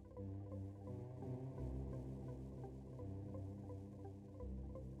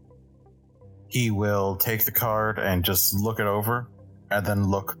 He will take the card and just look it over and then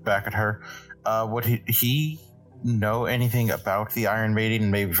look back at her. Would he know anything about the Iron Maiden,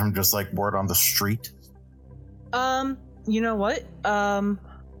 maybe from just like word on the street? You know what?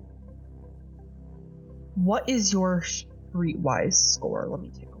 What is your streetwise score? Let me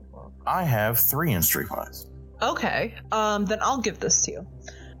take a look. I have 3 in streetwise. Okay, then I'll give this to you.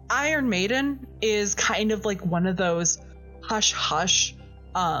 Iron Maiden is kind of like one of those hush-hush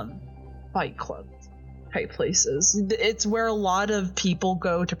fight clubs type places. It's where a lot of people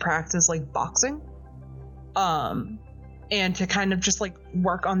go to practice like boxing, and to kind of just like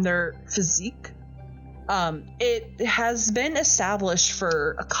work on their physique. It has been established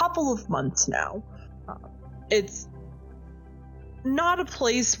for a couple of months now. It's not a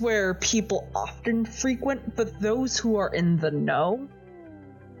place where people often frequent, but those who are in the know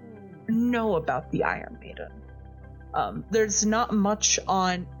about the Iron Maiden. There's not much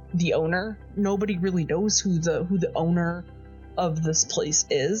on the owner. Nobody really knows who the owner of this place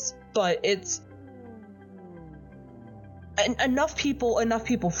is, but it's enough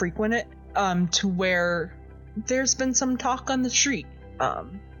people frequent it to where there's been some talk on the street.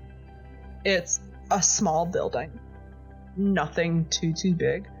 It's a small building, nothing too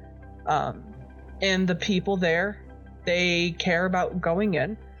big, and the people there, they care about going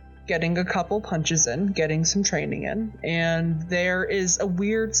in, getting a couple punches in, getting some training in, and there is a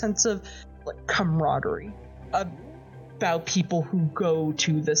weird sense of like camaraderie about people who go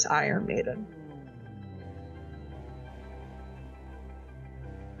to this Iron Maiden.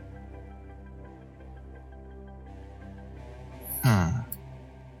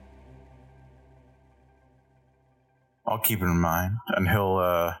 I'll keep it in mind, and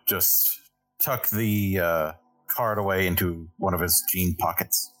he'll just tuck the card away into one of his jean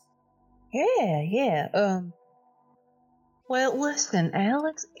pockets. Yeah. Well, listen,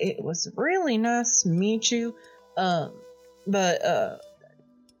 Alex, it was really nice to meet you. But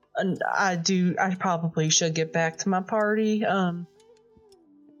I probably should get back to my party.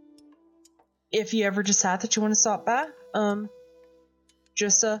 If you ever decide that you want to stop by,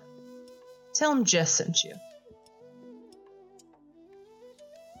 just tell him Jess sent you.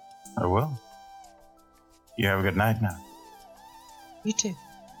 I will. You have a good night now. You too.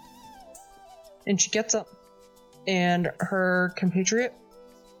 And she gets up, and her compatriot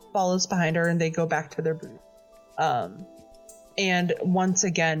follows behind her, and they go back to their booth. And once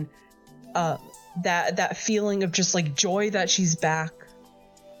again, that feeling of just like joy that she's back,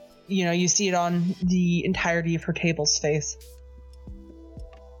 you see it on the entirety of her table's face.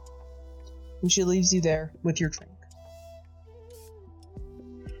 And she leaves you there with your drink.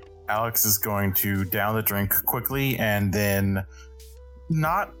 Alex is going to down the drink quickly and then,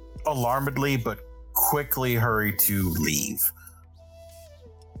 not alarmedly, but quickly hurry to leave.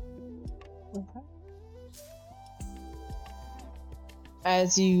 Okay.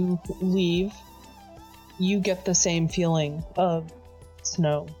 As you leave, you get the same feeling of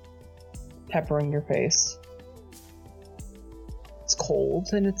snow peppering your face. It's cold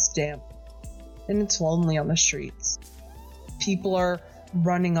and it's damp and it's lonely on the streets. People are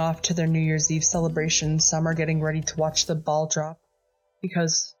running off to their New Year's Eve celebrations. Some are getting ready to watch the ball drop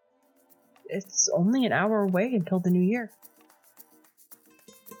because it's only an hour away until the new year.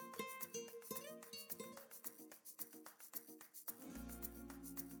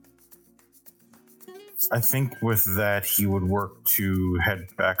 I think with that, he would work to head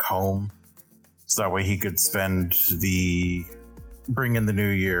back home, so that way he could bring in the new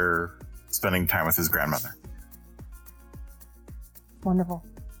year, spending time with his grandmother. Wonderful.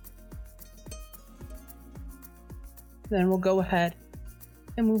 Then we'll go ahead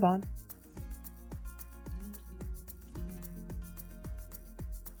and move on.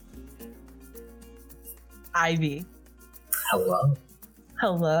 Ivy. Hello.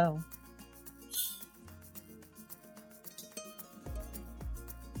 Hello.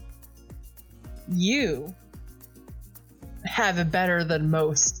 You have it better than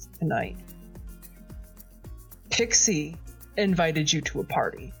most tonight. Pixie invited you to a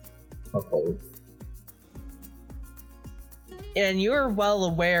party. Okay. And you're well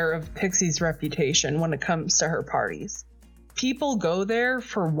aware of Pixie's reputation when it comes to her parties. People go there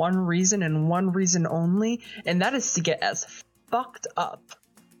for one reason and one reason only, and that is to get as fucked up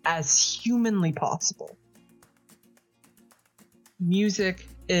as humanly possible. Music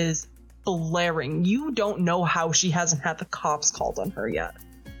is blaring. You don't know how she hasn't had the cops called on her yet.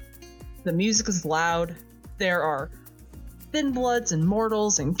 The music is loud. There are Thin Bloods and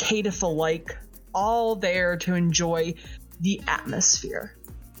Mortals and Caitiff alike, all there to enjoy the atmosphere.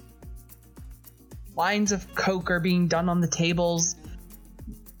 Lines of coke are being done on the tables.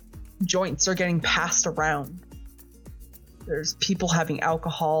 Joints are getting passed around. There's people having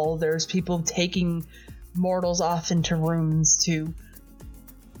alcohol. There's people taking mortals off into rooms to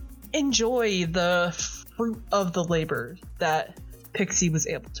enjoy the fruit of the labor that Pixie was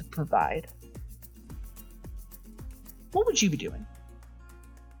able to provide. What would you be doing?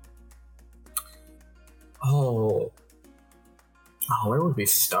 Oh. Oh, where would we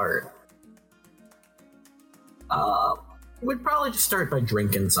start? We'd probably just start by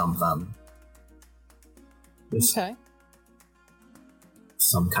drinking something. Just Okay.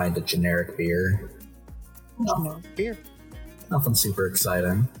 some kind of generic beer. Generic beer. Nothing super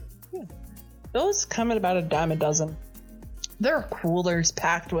exciting. Those come at about a dime a dozen. There are coolers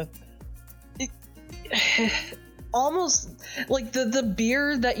packed with almost like the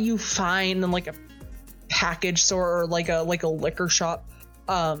beer that you find in like a package store or like a liquor shop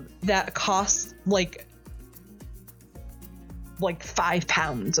that costs like 5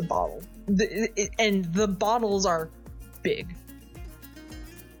 pounds a bottle. And the bottles are big.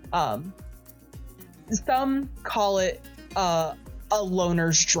 Some call it a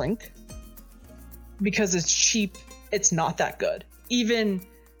loner's drink because it's cheap. It's not that good. Even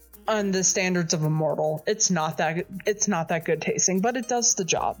on the standards of a mortal, it's not that good tasting, but it does the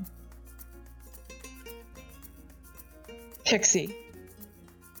job. Pixie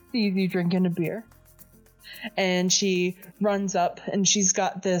sees you drinking a beer, and she runs up, and she's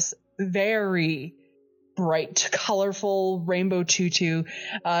got this very bright, colorful rainbow tutu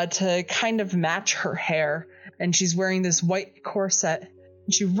to kind of match her hair, and she's wearing this white corset,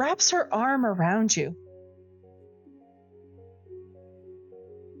 and she wraps her arm around you.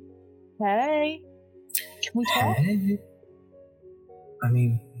 Hey, can we talk? Hey. I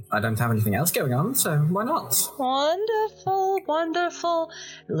mean, I don't have anything else going on, so why not? Wonderful, wonderful.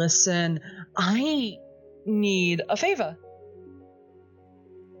 Listen, I need a favor.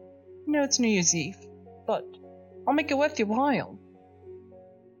 No, it's New Year's Eve, but I'll make it worth your while.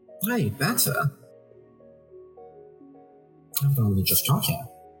 Hey, better. I've only just got here,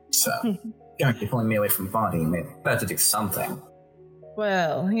 so going to be pulling me away from the party, maybe better do something.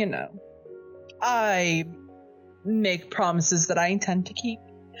 Well, I make promises that I intend to keep.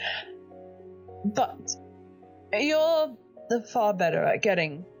 But you're far better at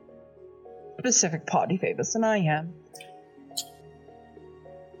getting specific party favors than I am.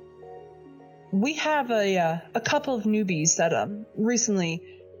 We have a couple of newbies that recently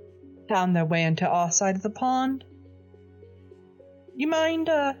found their way into our side of the pond. You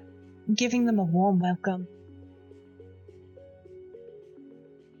mind giving them a warm welcome?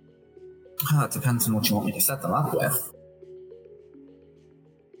 It depends on what you want me to set them up with.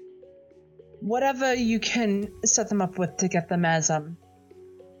 Whatever you can set them up with to get them as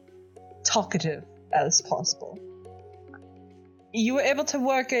talkative as possible. You were able to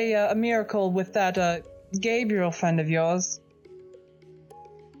work a miracle with that Gabriel friend of yours.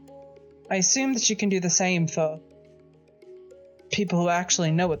 I assume that you can do the same for people who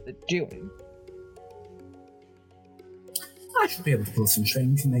actually know what they're doing. I should be able to pull some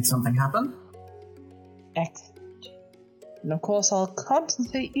strings and make something happen. Excellent. And of course I'll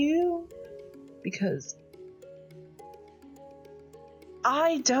compensate you, because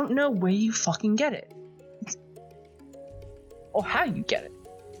I don't know where you fucking get it. Or how you get it.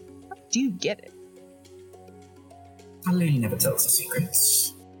 How do you get it? A lady never tells her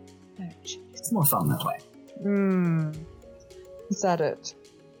secrets. Oh, jeez. It's more fun that way. Is that it?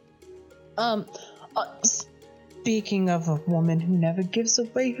 Speaking of a woman who never gives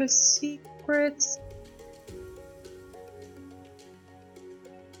away her secrets,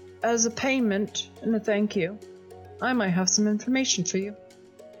 as a payment and a thank you, I might have some information for you.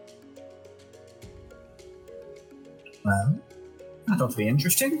 Well, that ought to be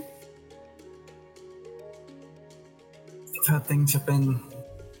interesting. I've heard things have been...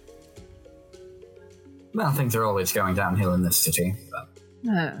 Well, things are always going downhill in this city, but...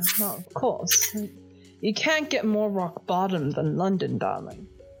 Well, of course. You can't get more rock bottom than London, darling.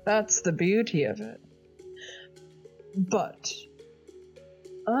 That's the beauty of it. But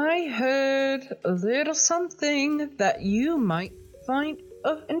I heard a little something that you might find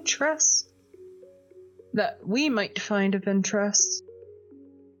of interest. That we might find of interest.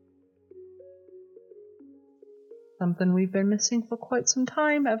 Something we've been missing for quite some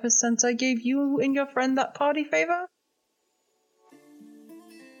time, ever since I gave you and your friend that party favor.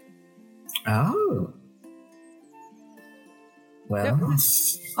 Oh. Well, Yep.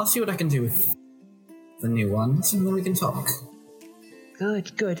 I'll see what I can do with the new ones, and then we can talk. Good.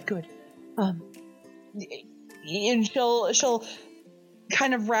 And she'll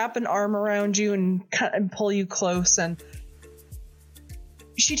kind of wrap an arm around you and pull you close, and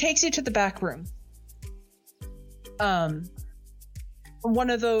she takes you to the back room. One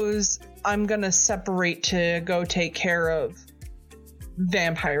of those I'm gonna separate to go take care of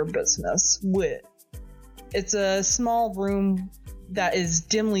vampire business with. It's a small room that is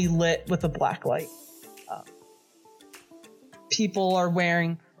dimly lit with a black light. People are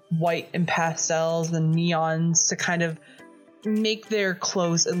wearing white and pastels and neons to kind of make their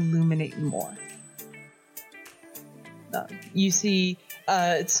clothes illuminate more. You see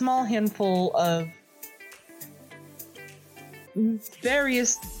a small handful of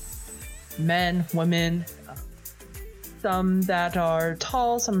various men, women, some that are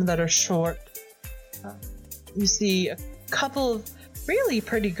tall, some that are short. You see a couple of really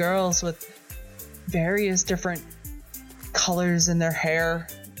pretty girls with various different colors in their hair.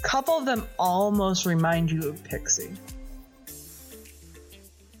 A couple of them almost remind you of Pixie.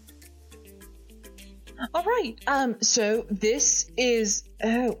 All right. So this is.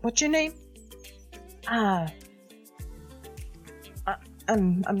 What's your name?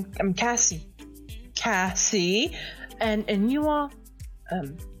 I'm Cassie. Cassie, and you are,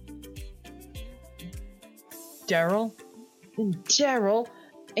 Daryl. Daryl,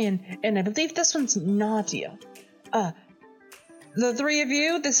 and I believe this one's Nadia. The three of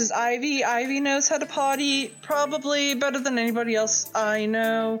you. This is Ivy. Ivy knows how to potty probably better than anybody else I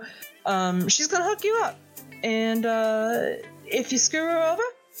know. She's gonna hook you up, and if you screw her over,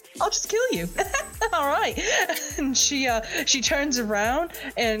 I'll just kill you. All right. And she turns around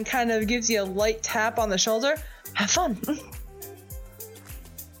and kind of gives you a light tap on the shoulder. Have fun.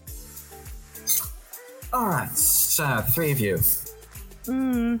 All right. So the three of you.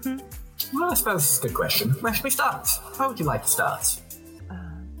 Mm-hmm. Well, I suppose it's a good question. Where should we start? How would you like to start?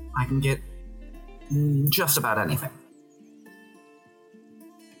 I can get just about anything.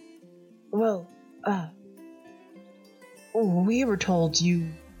 Well, we were told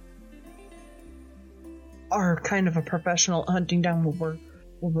you are kind of a professional hunting down what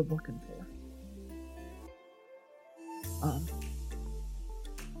we're looking for.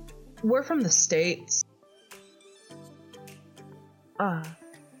 We're from the States.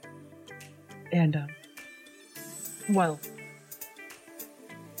 Well,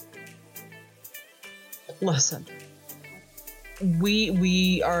 listen.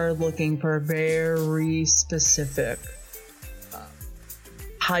 We are looking for a very specific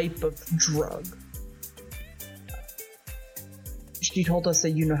type of drug. She told us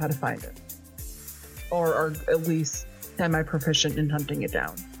that you know how to find it, or are at least semi-proficient in hunting it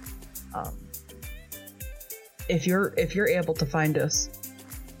down. If you're able to find us,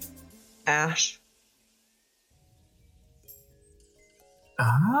 Ash.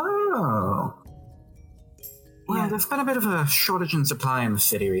 Oh. Well, Yeah. there's been a bit of a shortage in supply in the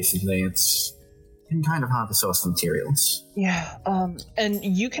city recently. It's been kind of hard to source the materials. Yeah, and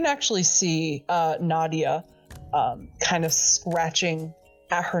you can actually see Nadia kind of scratching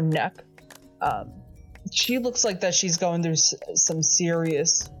at her neck. She looks like that she's going through some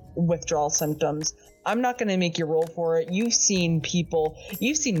serious withdrawal symptoms. I'm not going to make you roll for it. You've seen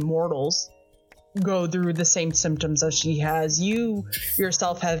mortals go through the same symptoms as she has. You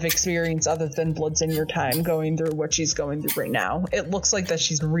yourself have experienced other thin bloods in your time going through what she's going through right now. It looks like that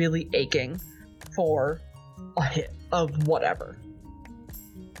she's really aching for a hit of whatever.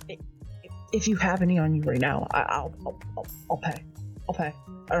 If you have any on you right now, I'll pay. I'll pay.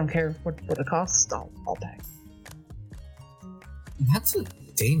 I don't care what it costs. I'll pay. That's a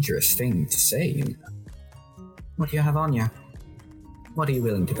dangerous thing to say. What do you have on you? What are you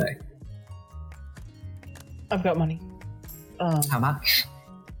willing to pay? I've got money. How much?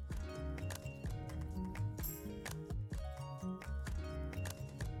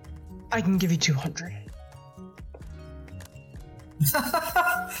 I can give you 200.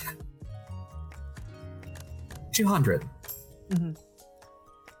 $200. Mm-hmm.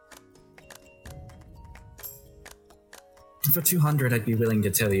 For 200, I'd be willing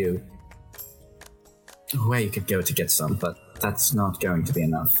to tell you where you could go to get some, but that's not going to be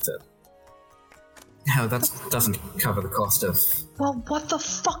enough to... No, that doesn't cover the cost of... Well, what the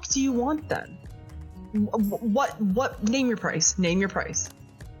fuck do you want then? What? Name your price. Name your price.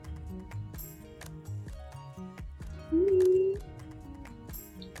 Well,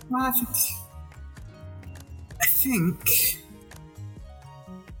 I think...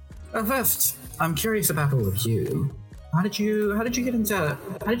 Well, first, I'm curious about all of you. How did you get into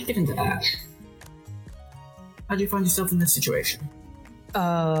Ash? How did you find yourself in this situation?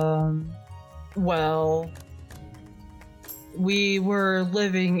 Well, we were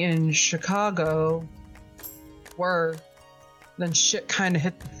living in Chicago, where then shit kind of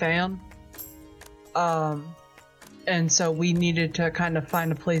hit the fan. And so we needed to kind of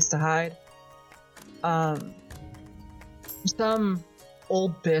find a place to hide. Some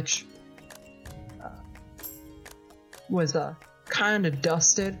old bitch was kind of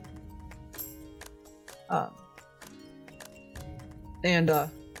dusted. And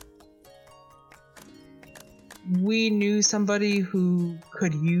we knew somebody who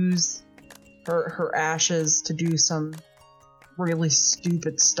could use her ashes to do some really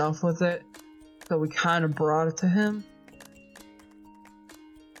stupid stuff with it, so we kind of brought it to him.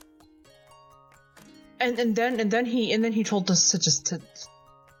 And then he told us to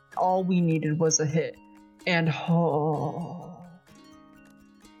all we needed was a hit, and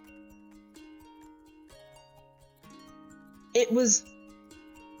it was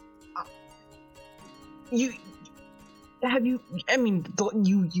you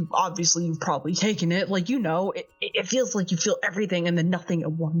obviously you've probably taken it, like, it feels like you feel everything and then nothing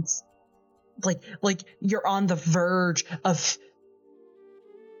at once, like you're on the verge of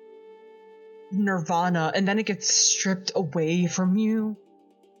nirvana and then it gets stripped away from you.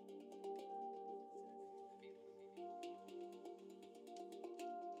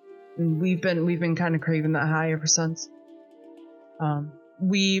 We've been kind of craving that high ever since.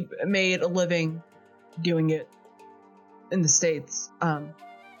 We made a living doing it in the States,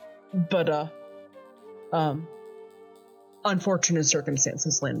 but unfortunate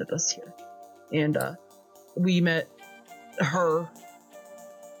circumstances landed us here, and we met her.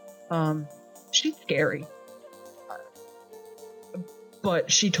 She's scary,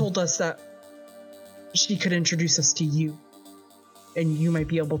 but she told us that she could introduce us to you, and you might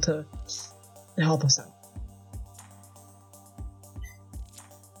be able to help us out.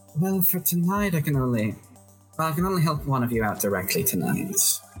 Well, for tonight, I can only help one of you out directly tonight.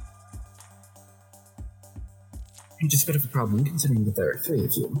 Just a bit of a problem, considering that there are 3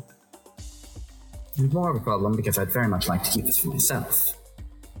 of you. And more of a problem because I'd very much like to keep this for myself.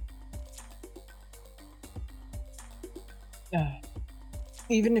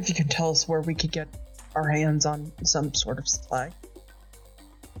 Even if you could tell us where we could get our hands on some sort of supply.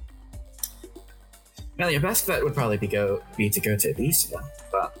 Well, your best bet would probably be to go to Alicia,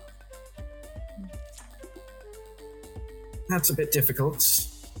 but that's a bit difficult,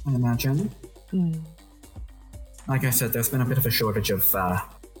 I imagine. Like I said, there's been a bit of a shortage of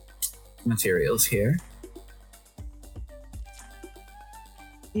materials here.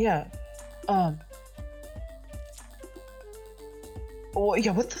 Yeah. Oh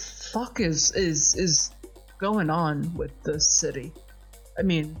yeah, what the fuck is going on with this city? I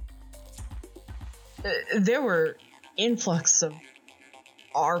mean, there were influx of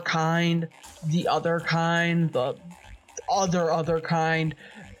our kind, the other kind, the other kind,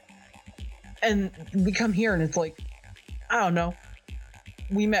 and we come here and it's like, I don't know,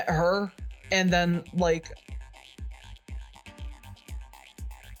 we met her and then like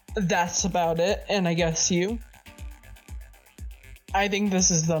that's about it, and I guess you. I think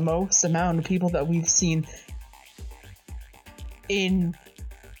this is the most amount of people that we've seen in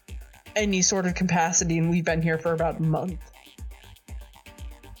any sort of capacity, and we've been here for about a month.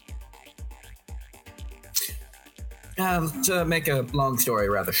 To make a long story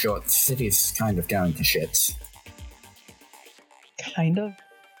rather short, the city's kind of going to shit. Kind of?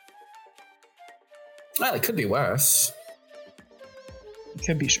 Well, it could be worse. It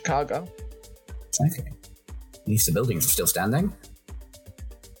could be Chicago. Exactly. At least the buildings are still standing.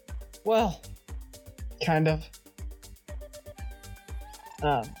 Well, kind of.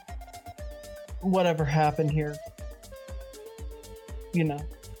 Whatever happened here,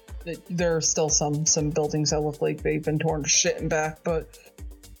 there are still some buildings that look like they've been torn to shit and back, but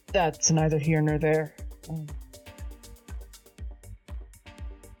that's neither here nor there.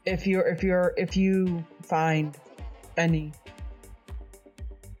 If you find any,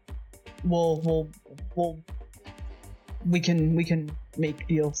 we can make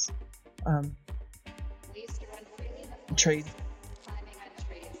deals. Trade,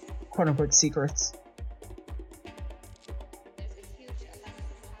 quote unquote, secrets.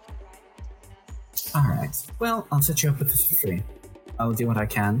 Alright, well, I'll set you up with this for free. I'll do what I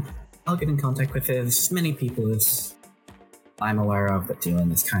can. I'll get in contact with as many people as I'm aware of that deal in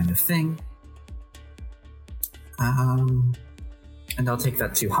this kind of thing. And I'll take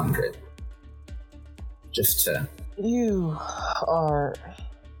that 200. Just to... You are...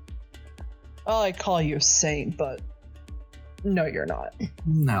 Well, I call you a saint, but no, you're not.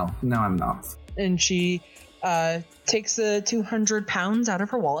 No, I'm not. And she takes the 200 pounds out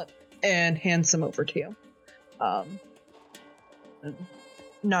of her wallet and hands them over to you.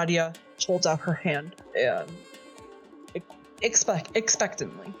 Nadia holds out her hand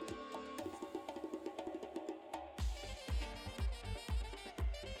expectantly.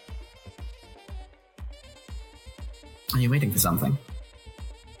 Are you waiting for something?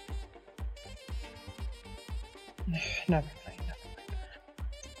 Never mind.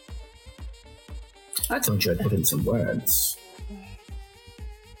 I told you I'd put in some words.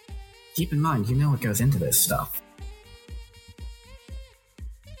 Keep in mind, you know what goes into this stuff.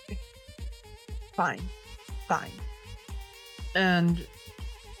 Fine. And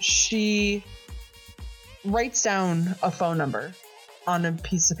she writes down a phone number on a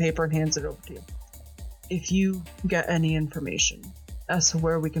piece of paper and hands it over to you. If you get any information as to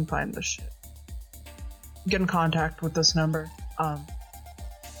where we can find this shit, get in contact with this number,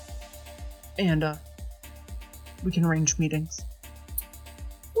 and we can arrange meetings.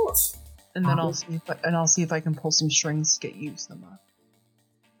 Of course. And then I'll see if I can pull some strings to get you some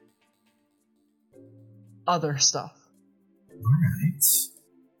other stuff. Alright.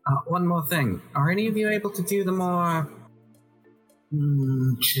 One more thing. Are any of you able to do the more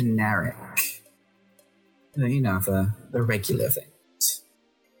generic? The regular things.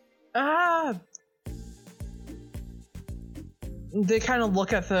 They kind of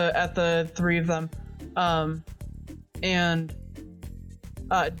look at the three of them, and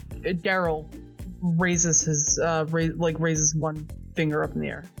Daryl raises his raises one finger up in the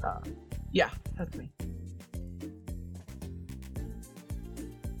air. Yeah, that's me.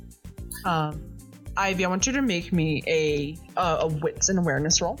 Ivy, I want you to make me a wits and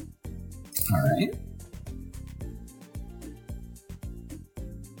awareness roll. All right.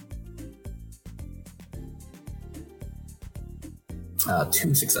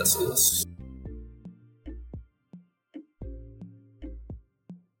 Two successes.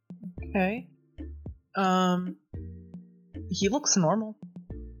 Okay. He looks normal.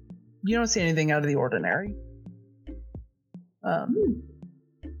 You don't see anything out of the ordinary.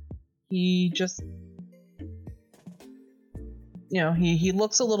 He just, he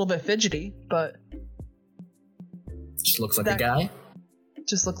looks a little bit fidgety, but just looks like a guy.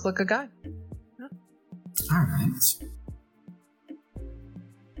 Just looks like a guy. Yeah. All right.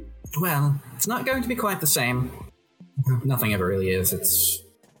 Well, it's not going to be quite the same. Nothing ever really is. There's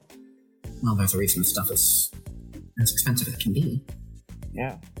a reason stuff is as expensive as it can be.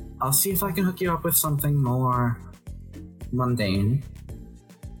 Yeah. I'll see if I can hook you up with something more mundane.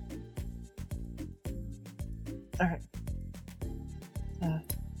 All right.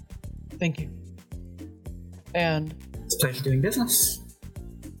 Thank you. And it's a pleasure doing business.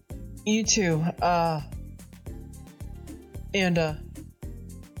 You too. And if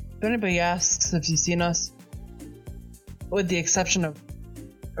anybody asks if you've seen us, with the exception of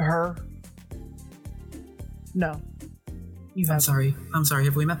her, no. I'm sorry.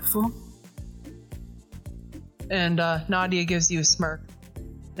 Have we met before? And Nadia gives you a smirk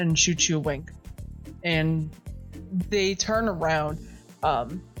and shoots you a wink. And they turn around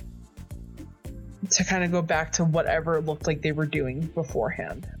to kind of go back to whatever it looked like they were doing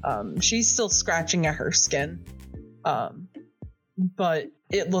beforehand. She's still scratching at her skin. But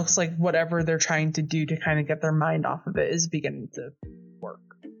it looks like whatever they're trying to do to kind of get their mind off of it is beginning to work.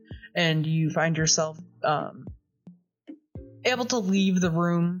 And you find yourself able to leave the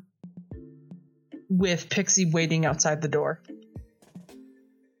room with Pixie waiting outside the door.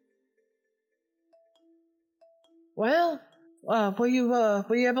 Well, were you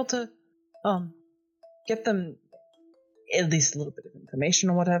able to get them at least a little bit of information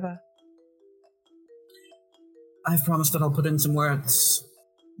or whatever? I've promised that I'll put in some words.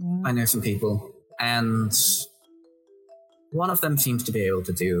 I know some people, and one of them seems to be able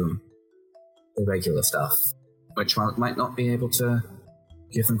to do the regular stuff, which while it might not be able to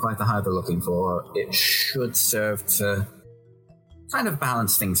give them quite the high they're looking for, it should serve to kind of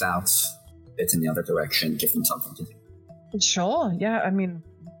balance things out a bit in the other direction, give them something to do. Sure, yeah, I mean,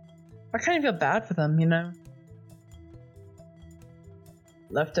 I kind of feel bad for them,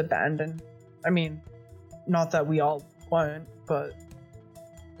 Left abandoned. I mean, not that we all weren't, but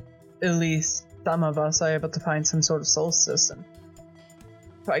at least some of us are able to find some sort of solstice and,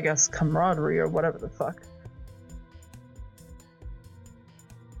 I guess, camaraderie or whatever the fuck.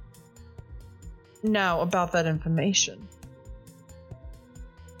 Now, about that information.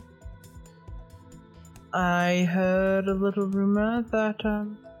 I heard a little rumor that,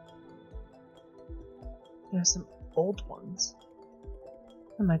 there's some old ones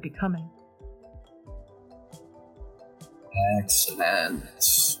that might be coming.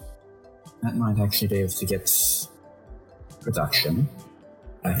 Excellent. That might actually be able to get production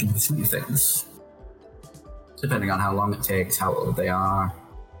back into the swing of things. Depending on how long it takes, how old they are,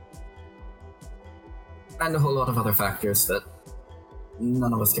 and a whole lot of other factors that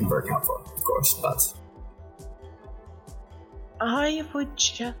none of us can work out for, of course, but I would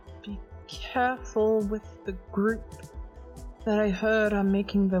just be careful with the group that I heard are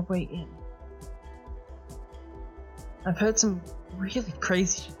making their way in. I've heard some really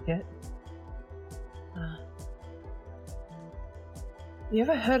crazy shit. You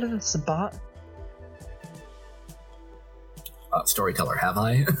ever heard of the Sabat? Storyteller, have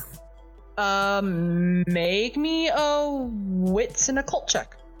I? Make me a wits and occult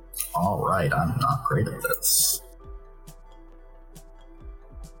check. All right, I'm not great at this.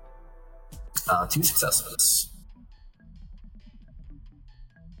 2 successes.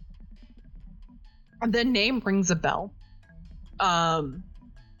 The name rings a bell.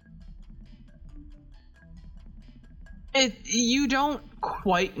 You don't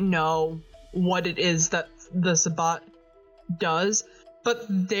quite know what it is that the Sabbat does, but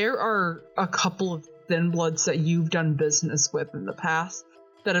there are a couple of Thin Bloods that you've done business with in the past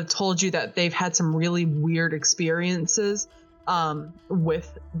that have told you that they've had some really weird experiences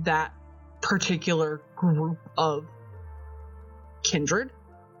with that particular group of kindred.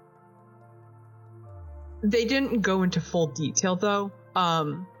 They didn't go into full detail though,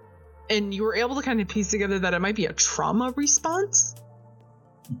 and you were able to kind of piece together that it might be a trauma response.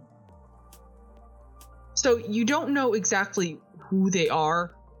 So you don't know exactly who they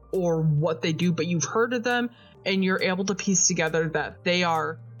are or what they do, but you've heard of them, and you're able to piece together that they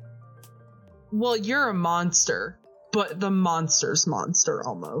are, well, you're a monster, but the monster's monster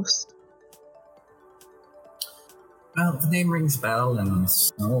almost. Well, the name rings a bell, and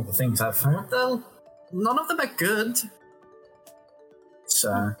all the things I've heard, though, none of them are good.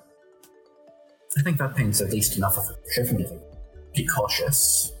 So, I think that paints at least enough of a picture for me to be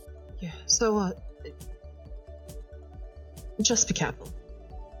cautious. Yeah, so, just be careful.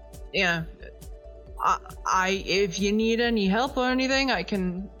 Yeah. I if you need any help or anything, I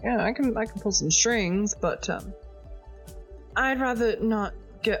can pull some strings, but I'd rather not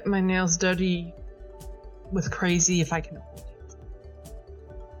get my nails dirty with crazy if I can avoid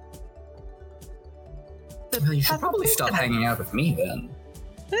it. Well, you should probably start hanging out with me then.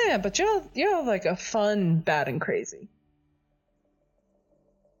 Yeah, but you're like a fun, bad, and crazy.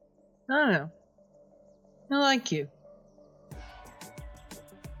 I don't know. I like you.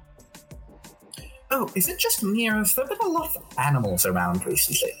 Oh, is it just me, or have there been a lot of animals around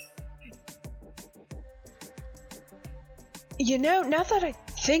recently? You know, now that I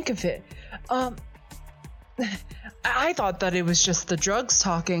think of it, I thought that it was just the drugs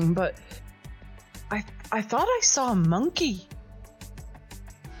talking, but I thought I saw a monkey.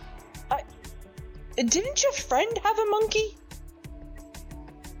 Didn't your friend have a monkey?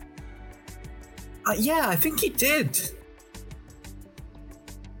 Yeah, I think he did.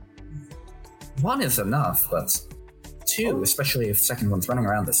 One is enough, but two, especially if the second one's running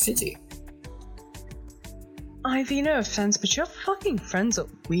around the city. Ivy, no offense, but your fucking friends are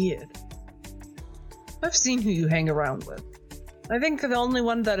weird. I've seen who you hang around with. I think the only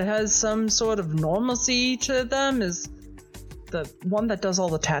one that has some sort of normalcy to them is the one that does all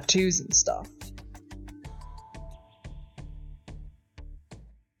the tattoos and stuff.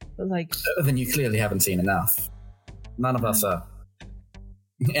 But like... Then you clearly haven't seen enough. None of us are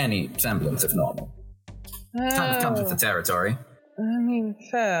any semblance of normal. Kind of comes with the territory. I mean,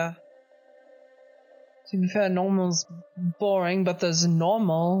 fair. To be fair, normal's boring, but there's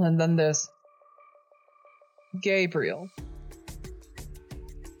normal, and then there's Gabriel.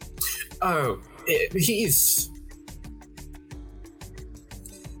 Oh, he's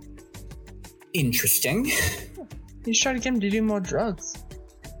interesting. You should try to get him to do more drugs.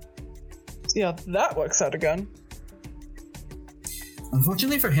 See how that works out again.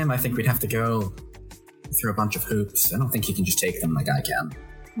 Unfortunately for him, I think we'd have to go through a bunch of hoops. I don't think he can just take them like I can.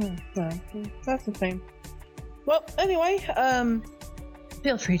 That's the thing. Well, anyway,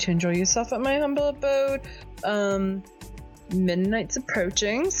 feel free to enjoy yourself at my humble abode. Midnight's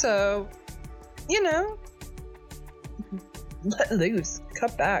approaching, so, you know, let loose,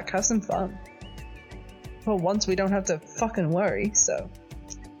 cut back, have some fun. Well, once we don't have to fucking worry, so.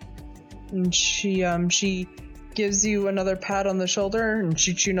 And she gives you another pat on the shoulder and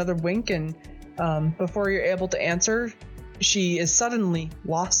shoots you another wink, and before you're able to answer, she is suddenly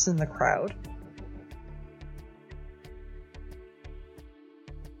lost in the crowd.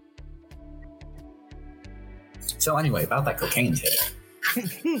 So anyway, about that cocaine hit.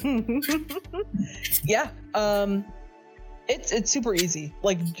 Yeah, it's super easy.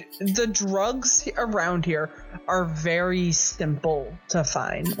 Like, the drugs around here are very simple to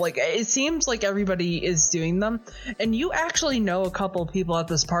find. Like, it seems like everybody is doing them, and you actually know a couple of people at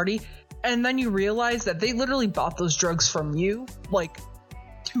this party, and then you realize that they literally bought those drugs from you, like,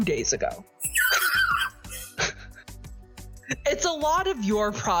 2 days ago. It's a lot of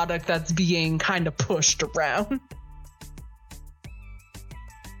your product that's being kind of pushed around.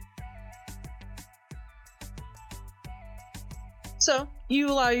 So,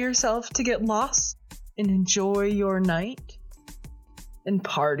 you allow yourself to get lost and enjoy your night and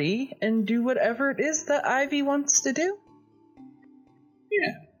party and do whatever it is that Ivy wants to do.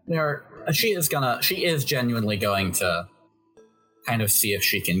 Yeah. She is genuinely going to kind of see if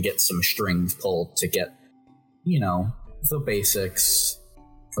she can get some strings pulled to get, the basics,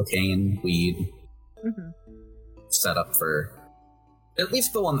 cocaine, weed, set up for at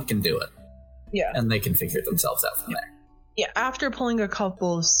least the one that can do it. Yeah. And they can figure themselves out from there. Yeah, after pulling a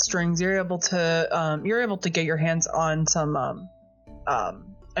couple of strings, you're able to get your hands on some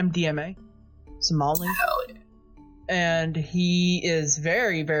MDMA, some Molly. Hell yeah. And he is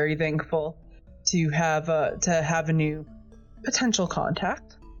very, very thankful to have a new potential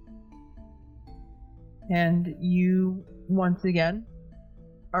contact. And you once again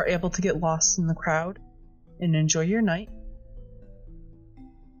are able to get lost in the crowd and enjoy your night.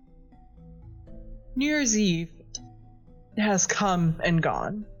 New Year's Eve has come and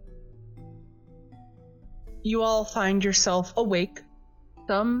gone. You all find yourself awake,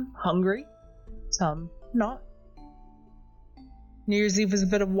 some hungry, some not. New Year's Eve was a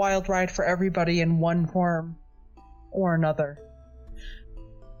bit of a wild ride for everybody in one form or another.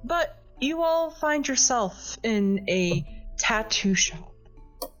 But you all find yourself in a tattoo shop,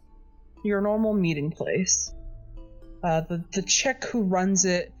 your normal meeting place. The chick who runs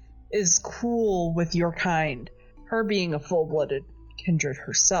it is cool with your kind, her being a full-blooded kindred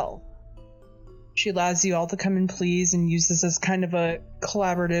herself. She allows you all to come in, please, and use this as kind of a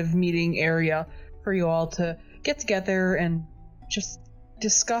collaborative meeting area for you all to get together and just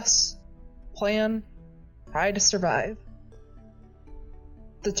discuss, plan, try to survive.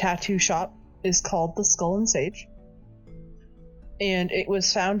 The tattoo shop is called the Skull and Sage, and it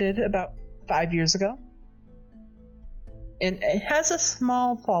was founded about 5 years ago, and it has a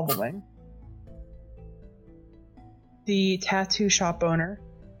small following. The tattoo shop owner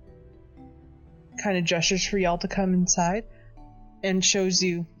kind of gestures for y'all to come inside and shows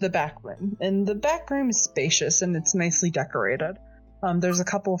you the back room. And the back room is spacious and it's nicely decorated. There's a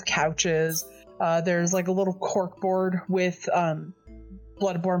couple of couches. There's like a little corkboard with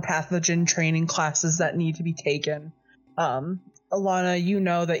bloodborne pathogen training classes that need to be taken. Alana, you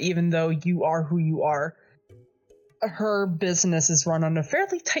know that even though you are who you are, her business is run on a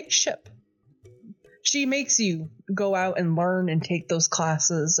fairly tight ship. She makes you go out and learn and take those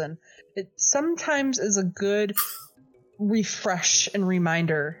classes, and it sometimes is a good refresh and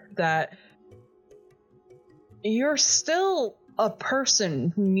reminder that you're still a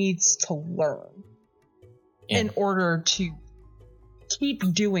person who needs to learn in order to keep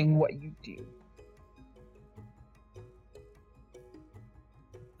doing what you do.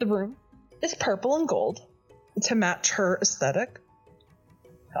 The room is purple and gold to match her aesthetic.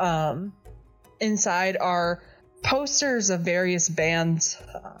 Inside are posters of various bands,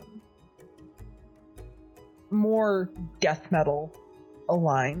 more death metal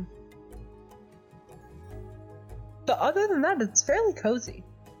aligned. But other than that, it's fairly cozy.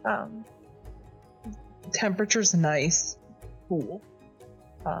 Temperature's nice, cool.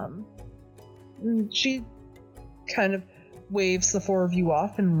 She kind of waves the four of you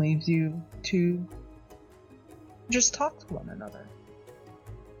off and leaves you to just talk to one another.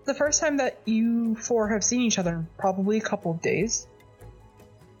 The first time that you four have seen each other in probably a couple of days.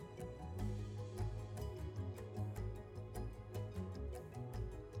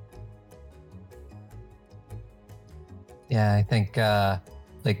 Yeah, I think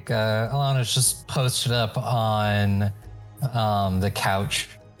Alana's just posted up on the couch,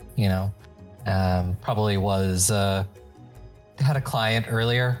 probably was had a client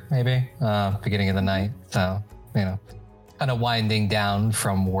earlier, maybe beginning of the night, so kind of winding down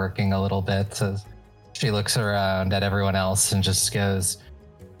from working a little bit. So she looks around at everyone else and just goes,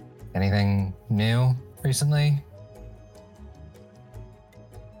 anything new recently?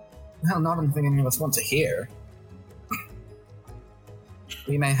 Well, not anything any of us want to hear.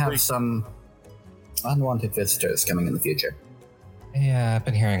 We may have some unwanted visitors coming in the future. Yeah, I've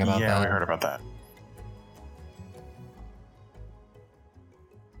been hearing about that. Yeah, we heard about that.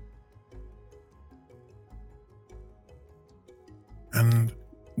 And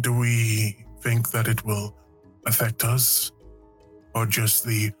do we think that it will affect us, or just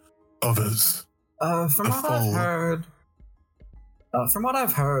the others? From what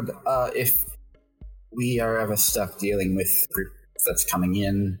I've heard, if we are ever stuck dealing with group that's coming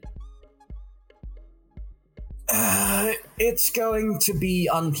in, it's going to be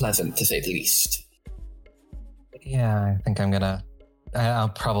unpleasant, to say the least. Yeah, I think I'll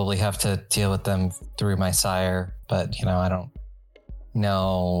probably have to deal with them through my sire, but, I don't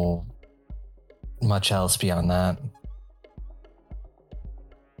know much else beyond that.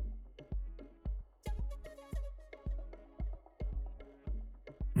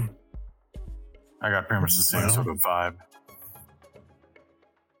 I got pretty much the same sort of vibe.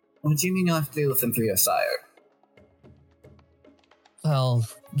 What do you mean you'll have to deal with them through your sire? Well,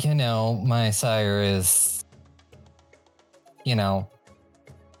 my sire is,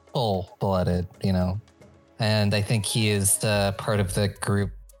 full-blooded, and I think he is part of the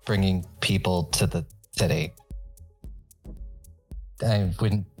group bringing people to the city. I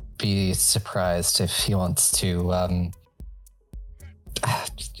wouldn't be surprised if he wants to, I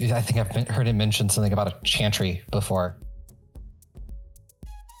think I've heard him mention something about a chantry before.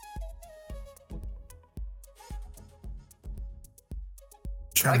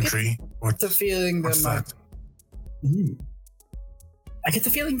 Chantry? The feeling What's that? I get the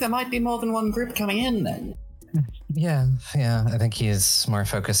feeling there might be more than one group coming in then. Yeah. I think he is more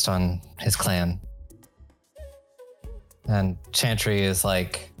focused on his clan. And chantry is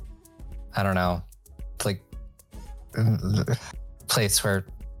like, I don't know, it's like a place where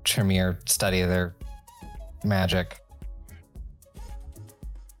Tremere study their magic.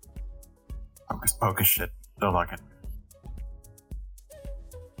 Focus, focus shit. Don't like it.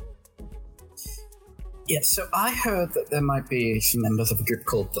 Yeah, so I heard that there might be some members of a group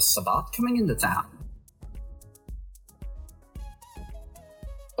called the Sabbat coming into town.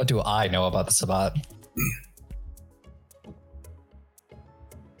 What do I know about the Sabbat?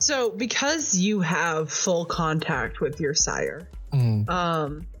 So, because you have full contact with your sire,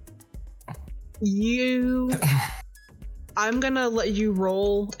 I'm gonna let you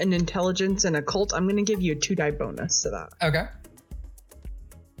roll an intelligence and occult. I'm gonna give you a 2-die bonus to that. Okay.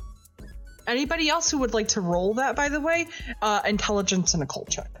 Anybody else who would like to roll that, by the way, intelligence and occult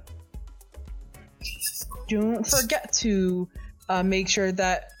check. Don't forget to make sure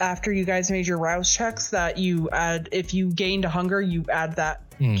that after you guys made your rouse checks that you add, if you gained a hunger, you add that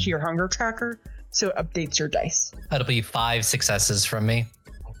to your hunger tracker, so it updates your dice. That'll be 5 successes from me.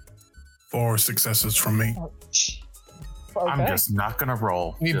 4 successes from me. Okay. I'm just not gonna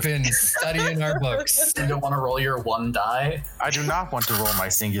roll. We've been studying our books. You don't want to roll your 1 die? I do not want to roll my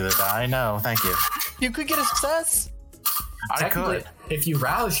singular die. No, thank you. You could get a success. I could. If you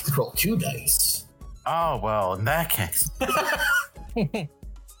rouse, you could roll 2 dice. Oh, well, in that case.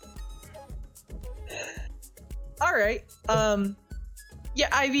 All right. Yeah,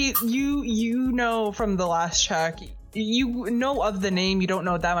 Ivy, you know from the last check, you know of the name, you don't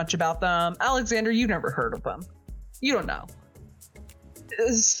know that much about them. Alexander, you've never heard of them. You don't know.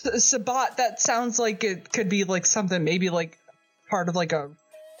 Sabbat, that sounds like it could be like something, maybe like part of like a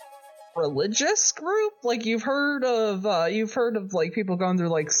religious group. Like you've heard of like people going through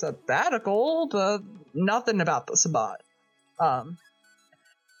like sabbatical, but nothing about the Sabbat.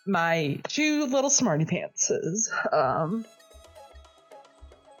 My 2 little smarty pantses.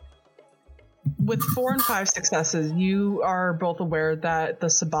 With 4 and 5 successes, you are both aware that the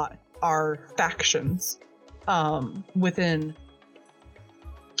Sabbat are factions within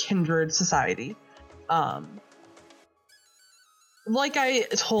kindred society. Like I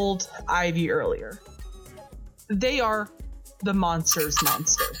told Ivy earlier, they are the monster's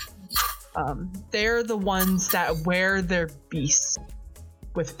monster. They're the ones that wear their beasts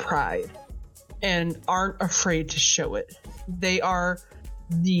with pride and aren't afraid to show it. They are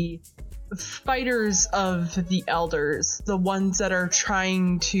the fighters of the elders, the ones that are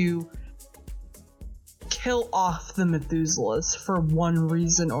trying to kill off the Methuselahs for one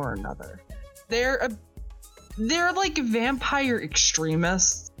reason or another. They're like vampire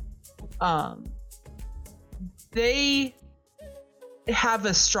extremists. They have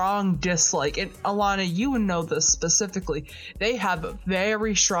a strong dislike, and Alana, you would know this specifically. They have a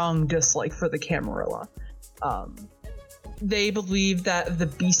very strong dislike for the Camarilla. They believe that the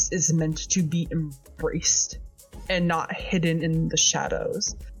beast is meant to be embraced and not hidden in the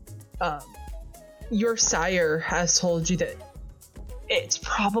shadows. Your sire has told you that it's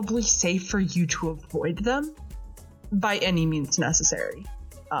probably safe for you to avoid them by any means necessary.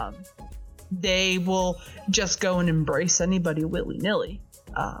 They will just go and embrace anybody willy-nilly.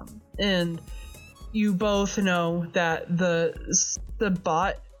 And you both know that the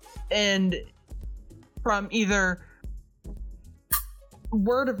bot, and from either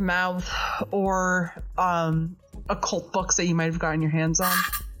word of mouth or occult books that you might have gotten your hands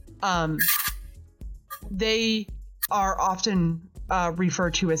on, they are often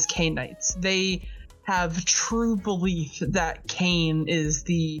referred to as Cainites. They have true belief that Cain is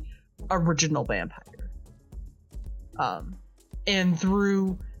the original vampire. And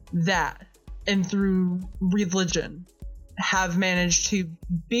through that, and through religion, have managed to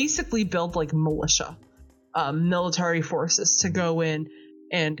basically build like militia, military forces to go in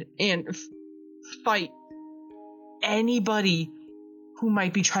and fight anybody who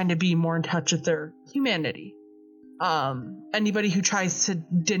might be trying to be more in touch with their humanity. anybody who tries to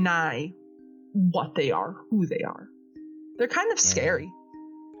deny what they are, who they are. They're kind of scary.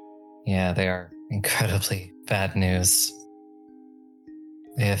 Yeah, they are incredibly bad news.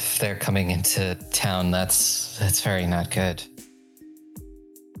 If they're coming into town, that's very not good.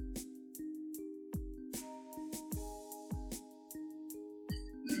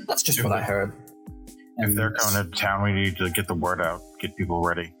 That's just what I heard. If they're coming to town, we need to get the word out, get people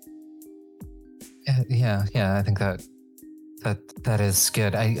ready. Yeah, I think that is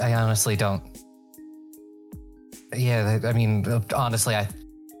good. I honestly don't. Yeah, I mean, honestly,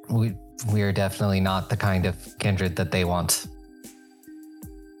 we're definitely not the kind of kindred that they want.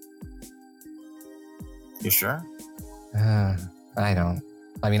 You sure? I don't.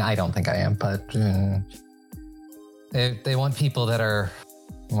 I mean, I don't think I am, but they want people that are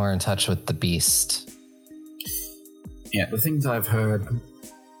more in touch with the beast. Yeah, the things I've heard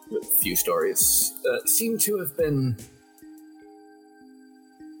with a few stories seem to have been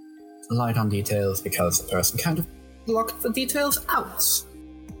light on details because the person kind of blocked the details out.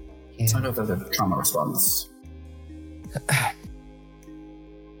 Yeah. Sort of a trauma response.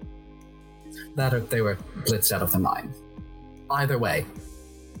 That or they were blitzed out of their mind. Either way.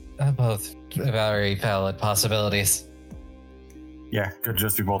 Both very valid possibilities. Yeah, could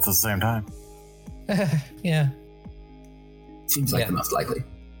just be both at the same time. Yeah. Seems like the most likely.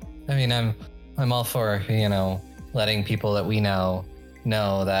 I mean, I'm all for, letting people that we know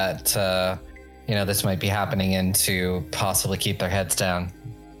that, this might be happening and to possibly keep their heads down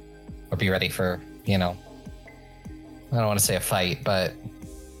or be ready for, I don't want to say a fight, but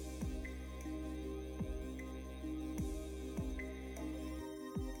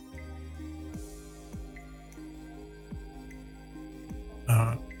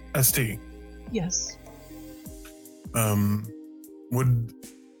ST. Yes. Would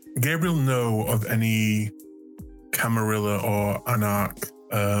Gabriel know of any Camarilla or Anarch?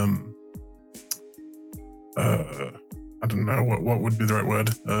 I don't know what would be the right word.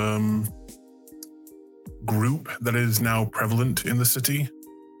 Group that is now prevalent in the city,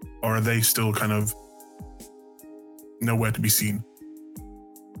 or are they still kind of nowhere to be seen?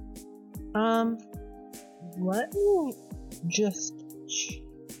 Let me just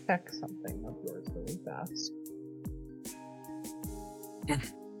check something of yours really fast.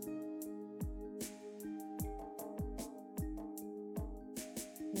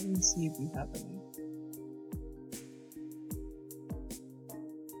 Let me see if we have any.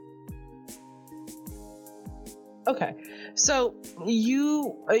 Okay, so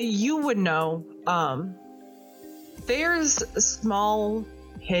you would know. There's small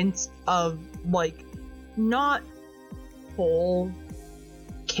hints of not full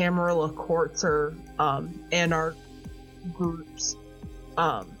Camarilla courts or Anarch groups.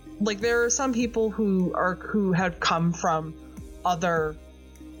 There are some people who have come from other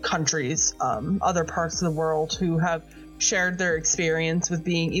countries, other parts of the world, who have shared their experience with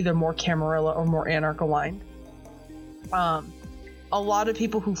being either more Camarilla or more Anarch aligned. A lot of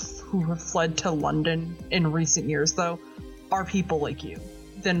people who have fled to London in recent years, though, are people like you,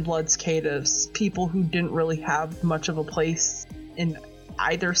 Thin Bloods, Catives, people who didn't really have much of a place in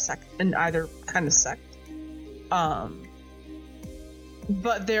either kind of sect.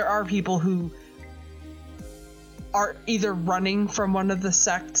 But there are people who are either running from one of the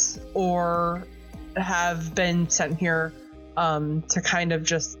sects or have been sent here to kind of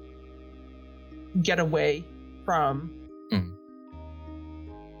just get away from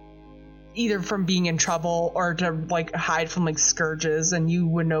either from being in trouble or to hide from scourges, and you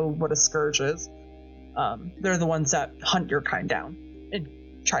would know what a scourge is. They're the ones that hunt your kind down and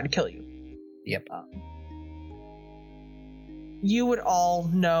try to kill you. Yep. You would all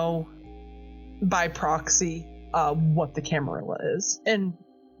know by proxy what the Camarilla is, and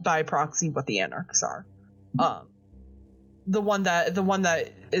by proxy what the Anarchs are. The one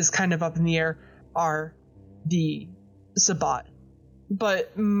that is kind of up in the air are the Sabbat,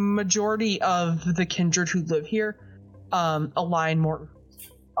 but majority of the kindred who live here align more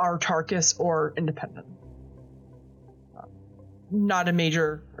are Tarkus or independent. Not a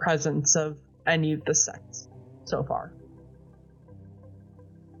major presence of any of the sects so far.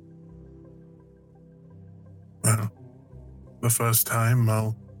 Well, the first time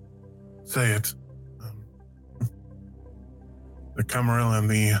I'll say it. The Camarilla and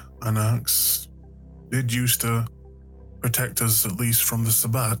the Anarchs did used to protect us, at least from the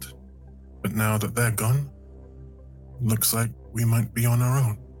Sabbat, but now that they're gone, looks like we might be on our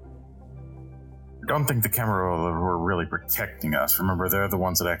own. I don't think the Camarilla were really protecting us. Remember, they're the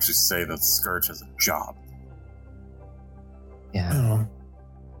ones that actually say that the Scourge has a job. Yeah.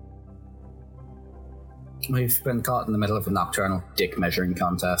 We've been caught in the middle of a nocturnal dick measuring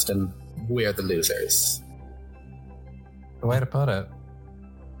contest, and we're the losers. The way to put it.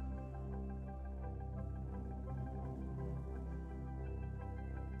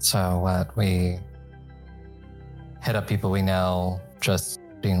 So what, we hit up people we know, just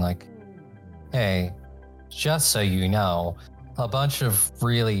being like, hey, just so you know, a bunch of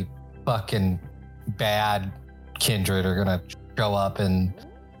really fucking bad kindred are gonna show up in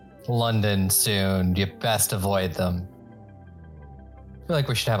London soon. You best avoid them. I feel like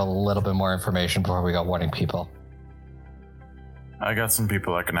we should have a little bit more information before we go warning people. I got some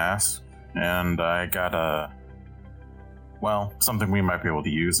people I can ask, and I got something we might be able to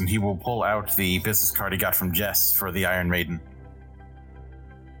use, and he will pull out the business card he got from Jess for the Iron Maiden.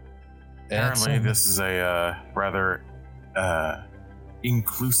 Apparently, this is a rather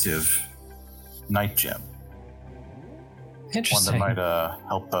inclusive night gym. One Interesting. that might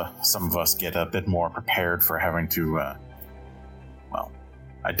help some of us get a bit more prepared for having to, I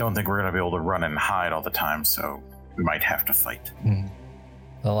don't think we're going to be able to run and hide all the time, so we might have to fight.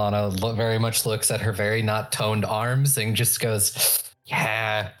 Alana very much looks at her very not toned arms and just goes,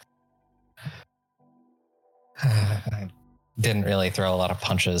 yeah. I didn't really throw a lot of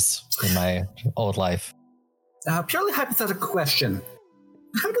punches in my old life. Purely hypothetical question.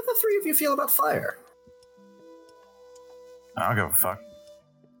 How do the three of you feel about fire? I don't give a fuck.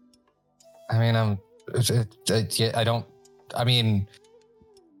 I mean, I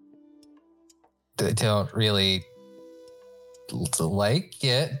don't really like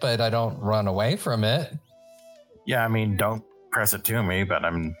it, but I don't run away from it. Yeah, I mean, don't press it to me, but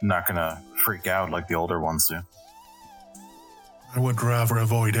I'm not going to freak out like the older ones do. I would rather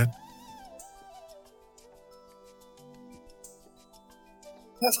avoid it.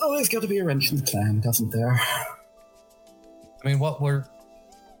 There's always got to be a wrench in the plan, doesn't there? I mean,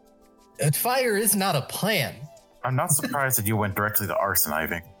 fire is not a plan. I'm not surprised that you went directly to arson,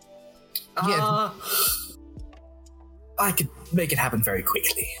 Ivy. Yeah. I could make it happen very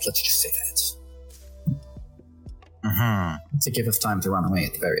quickly. Let's just say that. Mm-hmm. To give us time to run away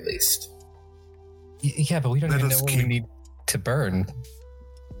at the very least. Yeah, but we don't even know what we need to burn.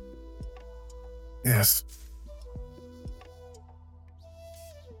 Yes.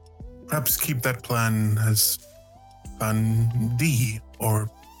 Perhaps keep that plan as Plan D or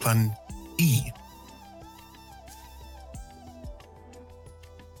Plan E.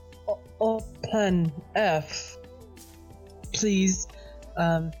 Or Plan F. Please,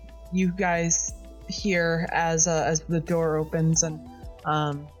 you guys hear as the door opens and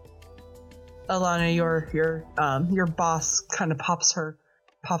Alana, your boss kind of pops her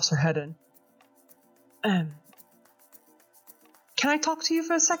head in. Can I talk to you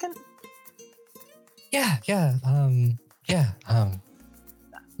for a second? Yeah. We'll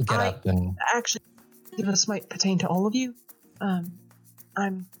get up and actually, this might pertain to all of you.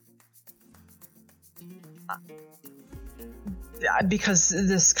 Because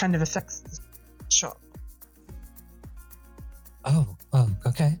this kind of affects the shop. Oh,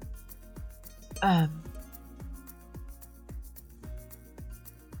 okay.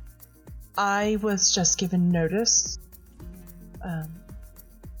 I was just given notice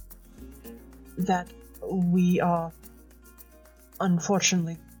that we are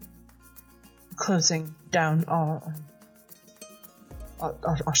unfortunately closing down our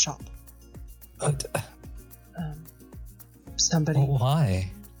shop.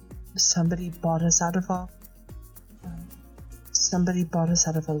 Why? Somebody bought us out of our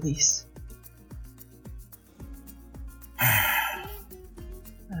lease.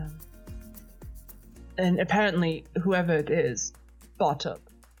 And apparently, whoever it is bought up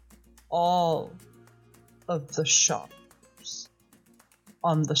all of the shops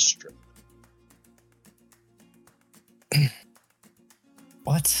on the strip.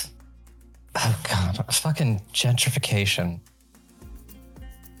 What? Oh god, fucking gentrification.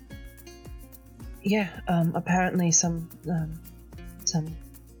 Yeah, apparently some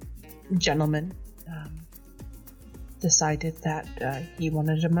gentleman decided that he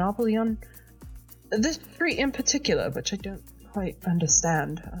wanted a monopoly on this street in particular, which I don't quite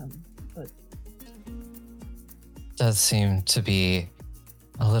understand. But does seem to be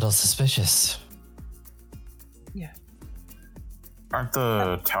a little suspicious. Yeah. Aren't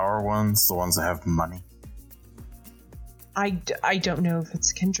the tower ones the ones that have money? I don't know if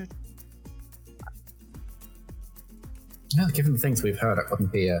it's kindred. Yeah, given the things we've heard, it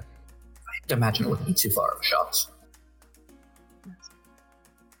wouldn't be I'd imagine it wouldn't be too far of a shot.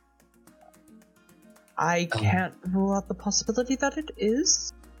 I can't rule out the possibility that it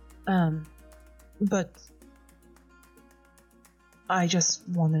is. But I just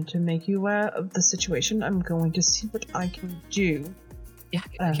wanted to make you aware of the situation. I'm going to see what I can do. Yeah.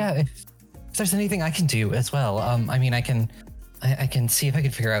 If there's anything I can do as well, I mean, I can see if I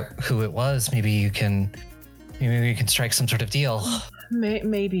can figure out who it was. Maybe we can strike some sort of deal.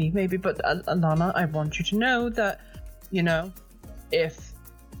 Maybe. But Alana, I want you to know that, if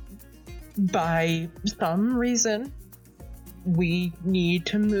by some reason we need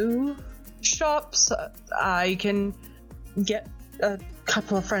to move shops, I can get a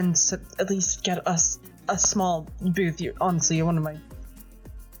couple of friends to at least get us a small booth. Honestly, you're one of my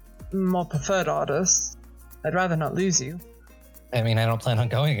more preferred artists. I'd rather not lose you. I mean, I don't plan on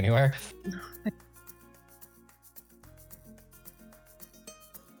going anywhere.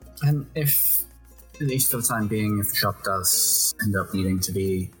 And if, at least for the time being, if the shop does end up needing to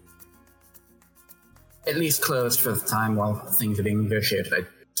be at least closed for the time while things are being negotiated, I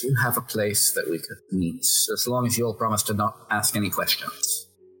do have a place that we could meet, as long as you'll promise to not ask any questions.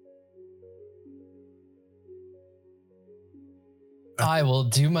 I will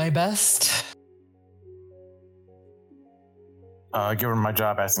do my best. Given my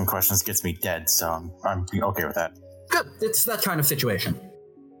job, asking questions gets me dead, so I'm okay with that. Good, it's that kind of situation.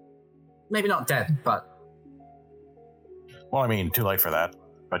 Maybe not dead, but... Well, I mean, too late for that,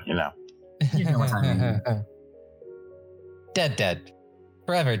 but You know what I mean. Dead.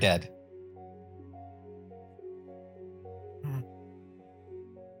 Forever dead.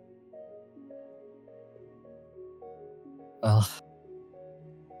 Well,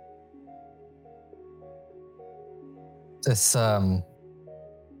 this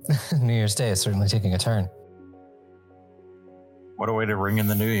New Year's Day is certainly taking a turn. what a way to ring in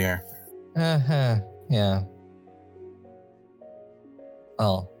the new year. Yeah.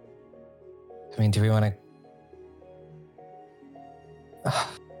 Well, I mean, do we want to...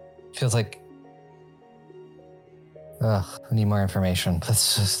 feels like... I need more information.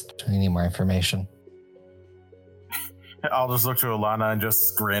 We need more information. I'll just look to Alana and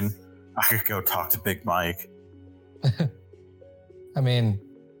just grin. I could go talk to Big Mike. I mean,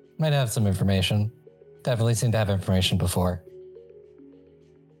 might have some information. Definitely seemed to have information before.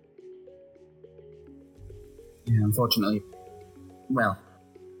 Yeah, unfortunately, well,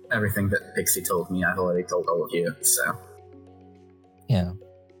 everything that Pixie told me, I've already told all of you, so... Yeah.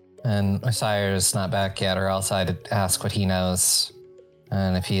 And Sire's not back yet, or else I'd ask what he knows.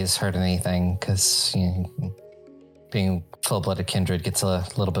 And if he has heard anything, because, being full-blooded kindred gets a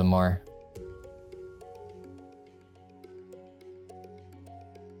little bit more.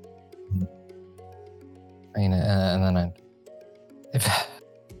 I mean, and then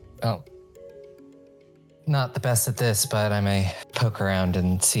not the best at this, but I may poke around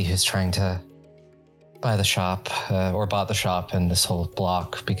and see who's trying to buy the shop, or bought the shop in this whole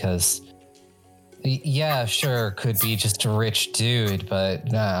block, because yeah, sure, could be just a rich dude,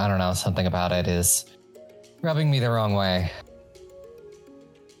 but I don't know, something about it is rubbing me the wrong way.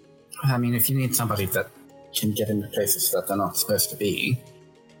 I mean, if you need somebody that can get into places that they're not supposed to be...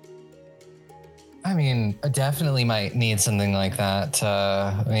 I mean, I definitely might need something like that,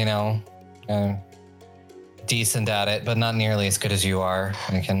 decent at it, but not nearly as good as you are.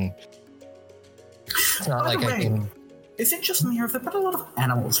 It's not like I can... Is it just me, or have there been a lot of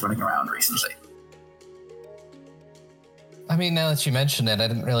animals running around recently? I mean, now that you mention it, I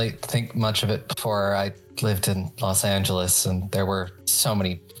didn't really think much of it before. I lived in Los Angeles, and there were so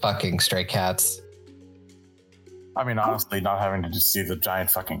many fucking stray cats. I mean, honestly, not having to just see the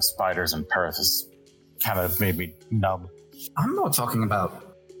giant fucking spiders in Perth has kind of made me numb. I'm more talking about...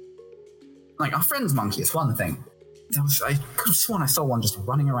 Like, our friend's monkey is one thing. I could have sworn I saw one just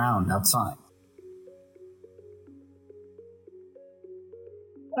running around outside.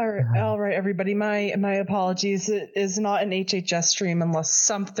 All right, everybody. My apologies. It is not an HHS stream unless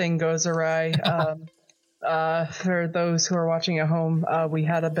something goes awry. For those who are watching at home, we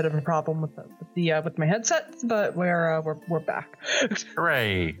had a bit of a problem with my headset, but we're back.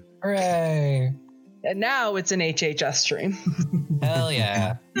 Hooray! Hooray! And now it's an HHS stream. Hell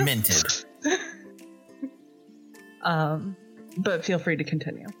yeah! Minted. But feel free to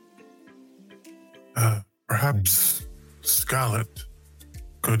continue. Perhaps Scarlet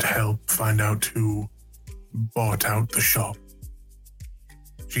could help find out who bought out the shop.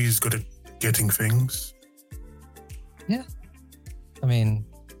 She's good at getting things. Yeah. I mean...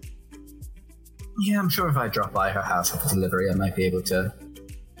 Yeah, I'm sure if I drop by her house with delivery, I might be able to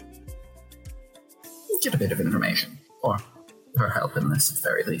get a bit of information. Or her help in this, at the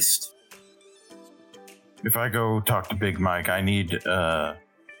very least. If I go talk to Big Mike, I need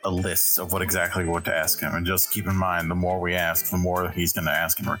a list of what to ask him. And just keep in mind, the more we ask, the more he's going to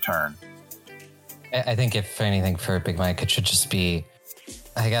ask in return. I think if anything for Big Mike, it should just be,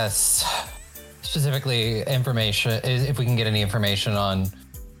 I guess, specifically information. If we can get any information on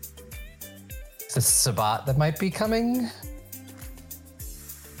the Sabat that might be coming.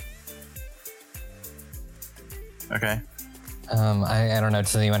 Okay. I don't know.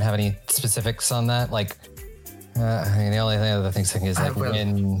 Does anyone have any specifics on that? Like, I mean, the only other thing is like when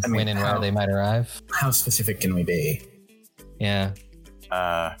and where they might arrive. How specific can we be? Yeah.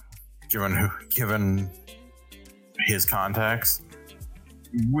 Given his contacts,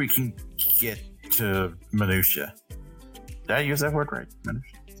 we can get to minutia. Did I use that word right?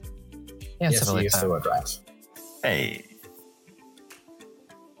 Minutia? Yeah, Yes, you used the word right. Hey.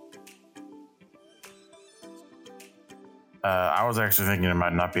 I was actually thinking it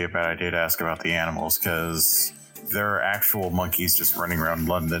might not be a bad idea to ask about the animals, because there are actual monkeys just running around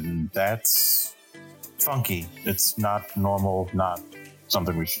London. That's funky. It's not normal, not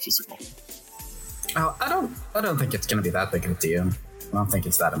something we should just ignore. Oh, I don't think it's going to be that big of a deal. I don't think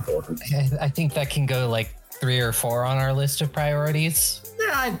it's that important. I think that can go like 3 or 4 on our list of priorities.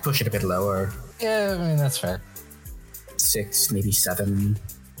 Yeah, I'd push it a bit lower. Yeah, I mean, that's fair. 6, maybe 7.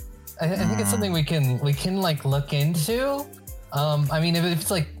 I think it's something we can like look into. I mean,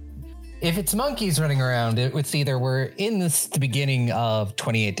 if it's monkeys running around, it's either we're in the beginning of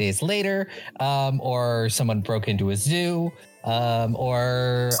 28 days later, or someone broke into a zoo,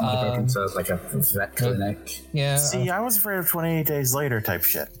 or somebody broke into like a vet clinic. Yeah. See, I was afraid of 28 days later type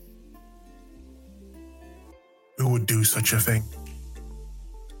shit. Who would do such a thing?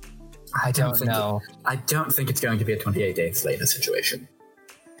 I don't know. I don't think it's going to be a 28 days later situation.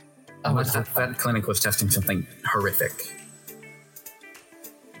 Unless that vet clinic was testing something horrific.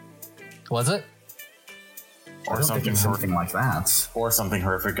 Was it? Or something like that. Or something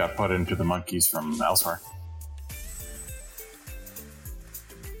horrific got put into the monkeys from elsewhere.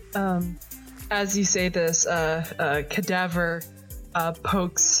 As you say this, Cadaver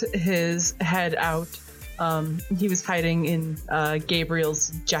pokes his head out. He was hiding in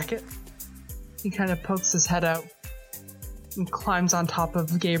Gabriel's jacket. He kind of pokes his head out and climbs on top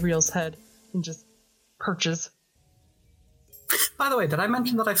of Gabriel's head and just perches. By the way, did I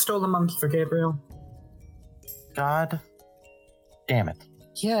mention that I stole a monkey for Gabriel? God damn it.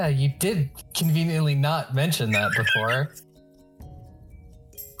 Yeah, you did conveniently not mention that before.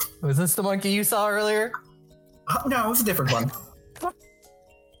 Was this the monkey you saw earlier? No, it was a different one.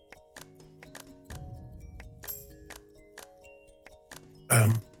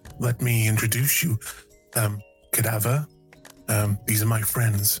 Let me introduce you. Cadaver. These are my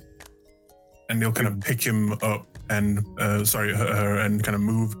friends. And they'll kind of pick him up and, her, and kind of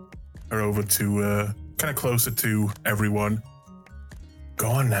move her over to, kind of closer to everyone. Go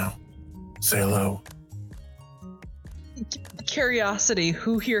on now. Say hello. Curiosity,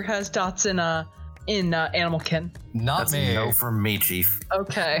 who here has dots in Animalkin? Not That's me. a no from me, Chief.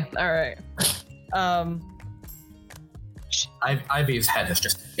 Okay, alright. Ivy's head is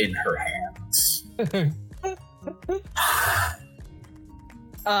just in her hands.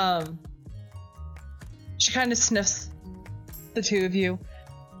 She kind of sniffs the two of you.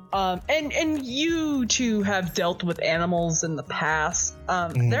 And you two have dealt with animals in the past.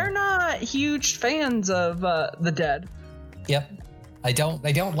 They're not huge fans of the dead. Yep. I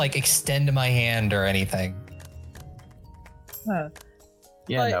don't like extend my hand or anything. Yeah,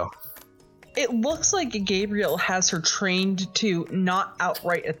 no. It looks like Gabriel has her trained to not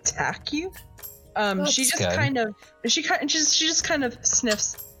outright attack you. She just kind of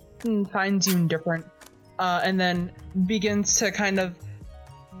sniffs and finds you indifferent, and then begins to kind of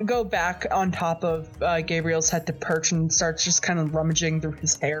go back on top of Gabriel's head to perch and starts just kind of rummaging through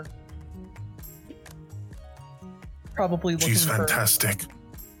his hair. Probably looking She's fantastic.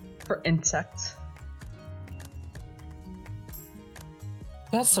 for insects.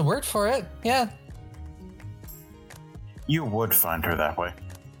 That's the word for it. Yeah. You would find her that way.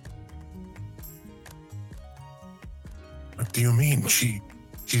 What do you mean?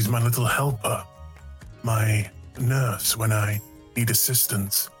 She's my little helper. My nurse when I need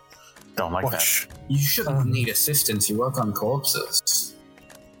assistance. Don't like Watch. You shouldn't need assistance. You work on corpses. that.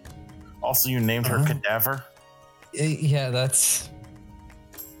 Also, you named her Cadaver. Yeah, that's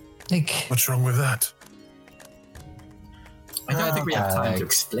like. What's wrong with that? I don't think we have time to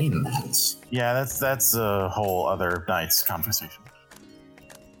explain that. Yeah, that's a whole other night's conversation.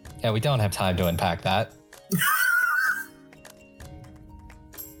 Yeah, we don't have time to unpack that.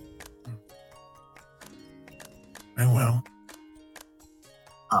 Oh well.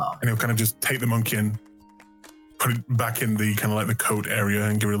 And he'll kind of just take the monkey and put it back in the kind of like the coat area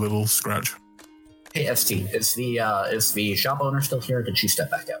and give it a little scratch. Hey, ST, is the shop owner still here? Or did she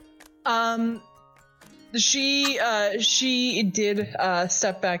step back out? She did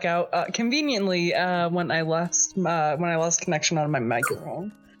step back out conveniently when I lost connection on my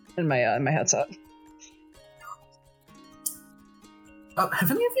microphone and my headset.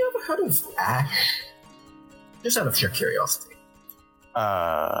 Have any of you ever heard of ash? Just out of sheer curiosity.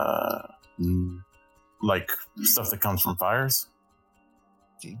 Like stuff that comes from fires?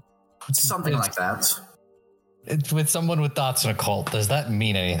 Something like that. With someone with thoughts in a cult, does that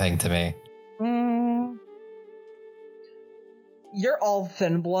mean anything to me? You're all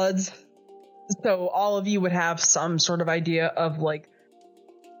thin bloods, so all of you would have some sort of idea of like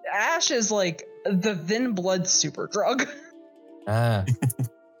ash is like the thin blood super drug.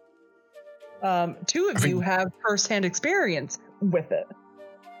 Two of you have firsthand experience with it.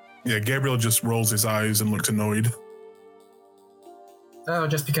 Yeah, Gabriel just rolls his eyes and looks annoyed. Oh,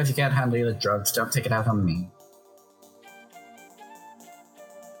 just because you can't handle the drugs, don't take it out on me.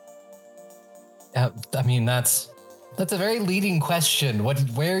 I mean, that's a very leading question.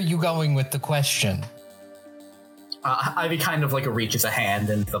 Where are you going with the question? Ivy kind of like reaches a hand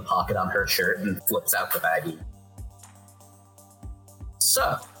into the pocket on her shirt and flips out the baggie.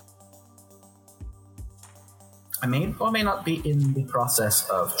 So, I may or may not be in the process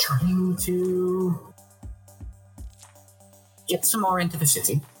of trying to get some more into the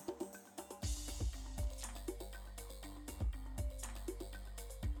city.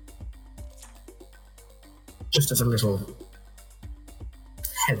 Just as a little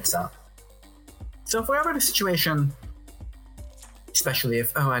heads up. So if we're ever in a situation, especially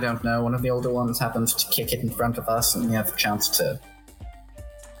if, I don't know, one of the older ones happens to kick it in front of us and we have a chance to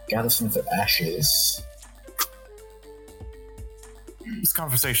gather some of their ashes. This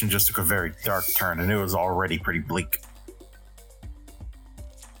conversation just took a very dark turn, and it was already pretty bleak.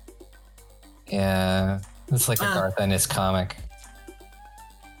 Yeah, it's like a Garth Ennis comic.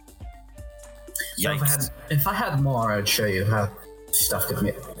 So if I had more, I'd show you how stuff could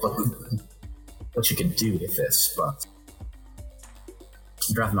make what you could do with this, but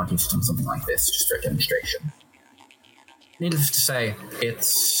I'd rather not use something like this just for a demonstration. Needless to say, it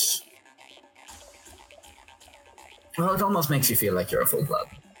almost makes you feel like you're a full blood.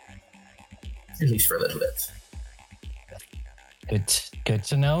 At least for a little bit. Good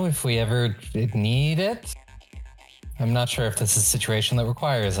to know if we ever need it. I'm not sure if this is a situation that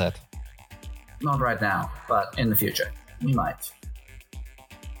requires it. Not right now, but in the future, we might.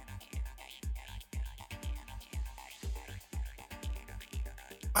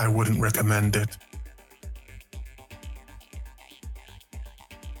 I wouldn't recommend it.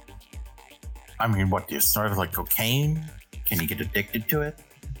 I mean, what, do you start with like cocaine? Can you get addicted to it?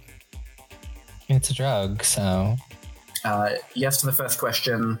 It's a drug, so... Yes to the first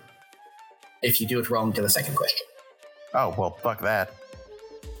question. If you do it wrong, to the second question. Oh, well, fuck that.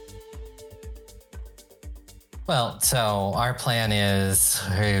 Well, so our plan is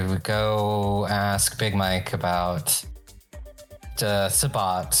we go ask Big Mike about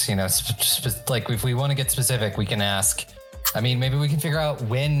Sabat. You know, like if we want to get specific, we can ask. I mean, maybe we can figure out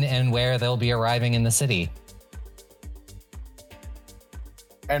when and where they'll be arriving in the city.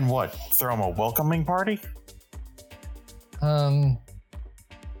 And what? Throw them a welcoming party?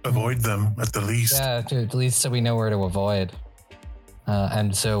 Avoid them at the least. Yeah, at least so we know where to avoid.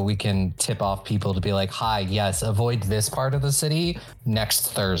 And so we can tip off people to be like, hi, yes, avoid this part of the city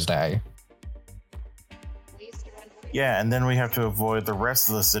next Thursday. Yeah, and then we have to avoid the rest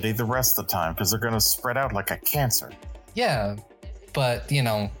of the city the rest of the time because they're going to spread out like a cancer. Yeah, but, you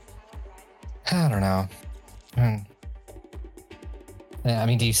know, I don't know. I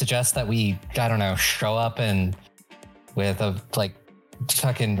mean, do you suggest that we, I don't know, show up and with a, like,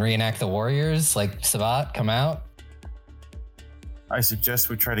 fucking reenact the Warriors? Like, Sabat, come out? I suggest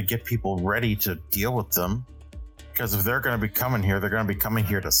we try to get people ready to deal with them. Because if they're going to be coming here, they're going to be coming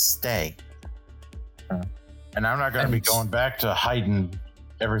here to stay. And I'm not going to be going back to hiding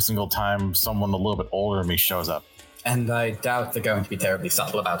every single time someone a little bit older than me shows up. And I doubt they're going to be terribly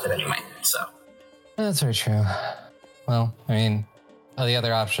subtle about it anyway, so. That's very true. Well, I mean, the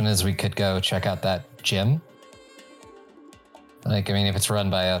other option is we could go check out that gym. Like, I mean, if it's run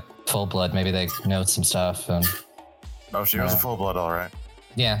by a full blood, maybe they know some stuff. And Oh, she was a full blood, all right.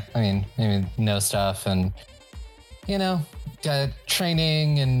 yeah, I mean, maybe know stuff and, you know,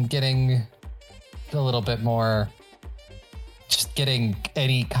 training and getting a little bit more, just getting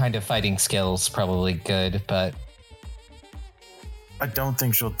any kind of fighting skills probably good, but I don't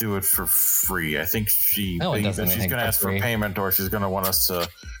think she'll do it for free. I think she's going to ask for payment, or she's going to want us to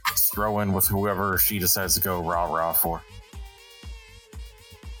throw in with whoever she decides to go rah-rah for.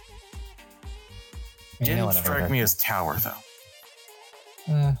 Didn't strike me as Tower,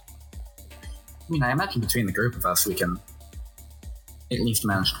 though. mean, I imagine between the group of us, we can at least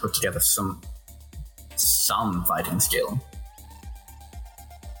manage to put together some fighting skill.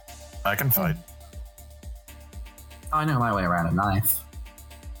 I can fight. I know my way around a knife.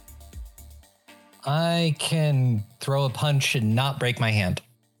 I can throw a punch and not break my hand.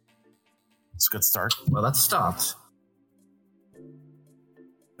 It's a good start. Well, let's start.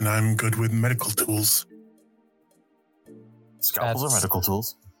 And I'm good with medical tools. Scalpels That's- are medical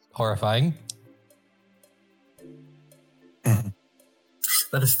tools. Horrifying.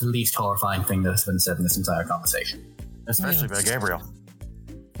 That is the least horrifying thing that has been said in this entire conversation. Especially by Gabriel.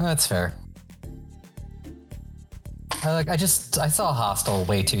 That's fair. I saw Hostel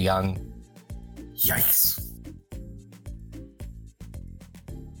way too young. Yikes.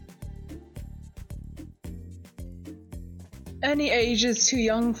 Any age is too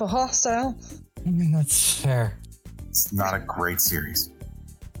young for hostile. That's fair. It's not a great series.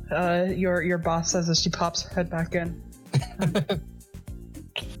 Your boss says as she pops her head back in.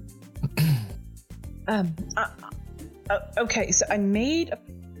 Okay, so I made a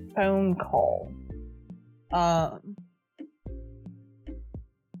phone call.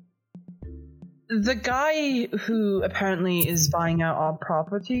 The guy who apparently is buying out our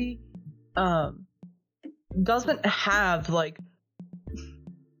property, doesn't have, like...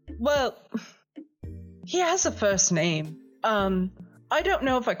 Well, he has a first name. I don't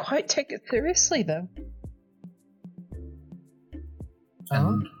know if I quite take it seriously, though.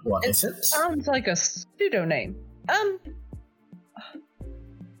 And what is it? Sounds like a pseudonym.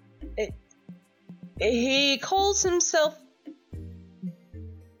 He calls himself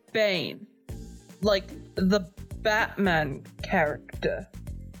Bane, like the Batman character.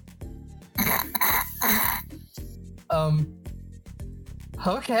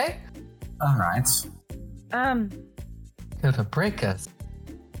 Okay. Alright. Gonna break us.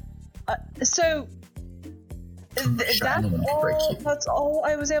 So that's all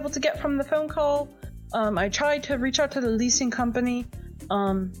I was able to get from the phone call. I tried to reach out to the leasing company.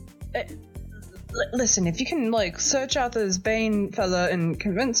 Listen, if you can like search out this Bane fella and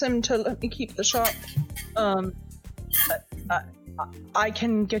convince him to let me keep the shop, I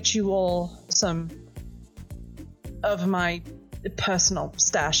can get you all some of my personal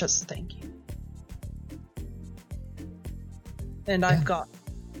stash as a thank you. And I've got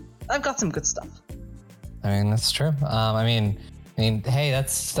some good stuff. I mean, that's true. I mean, hey,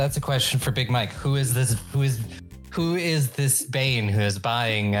 that's a question for Big Mike. Who is this Bane who is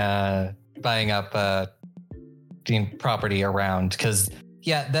buying up property around? Because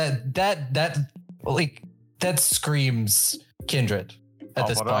that screams kindred at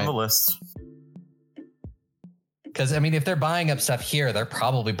this I'll put it on the point. list. Because I mean, if they're buying up stuff here, they're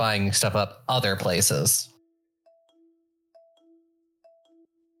probably buying stuff up other places.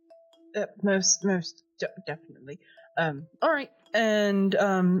 Most definitely. All right, and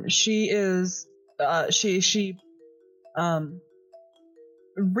she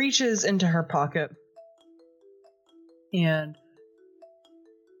reaches into her pocket and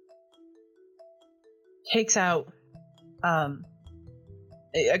takes out a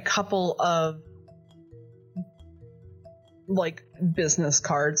couple of like business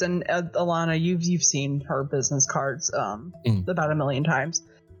cards. And Alana, you've seen her business cards about 1 million times.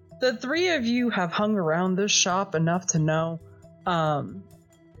 The three of you have hung around this shop enough to know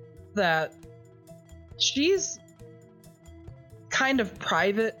that she's kind of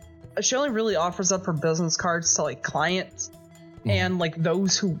private. She only really offers up her business cards to like clients and like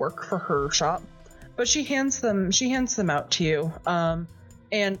those who work for her shop. But she hands them out to you.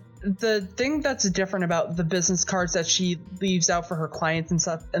 And the thing that's different about the business cards that she leaves out for her clients and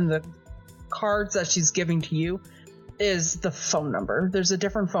stuff, and the cards that she's giving to you, is the phone number. There's a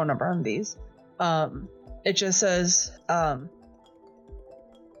different phone number on these. It just says Golden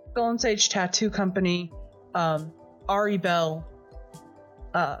Sage Tattoo Company, Ari Bell,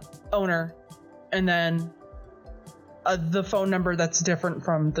 owner, and then the phone number that's different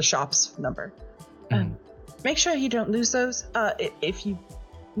from the shop's number. Make sure you don't lose those. If you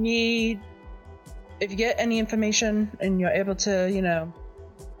get any information and you're able to,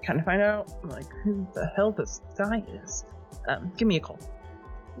 kind of find out like who the hell this guy is, give me a call.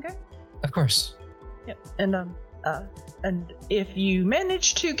 Okay? Of course. Yep. And if you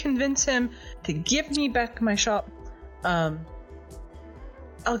manage to convince him to give me back my shop, I'll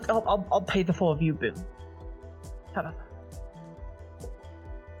pay the four of you, boom. How about that?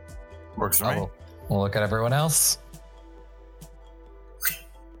 Works for me. We'll look at everyone else.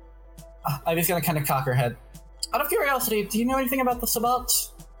 I'm just gonna kind of cock her head. Out of curiosity, do you know anything about the Sabbats?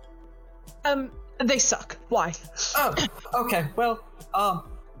 They suck. Why? Oh, okay. Well,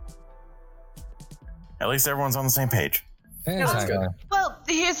 At least everyone's on the same page. Exactly. Well,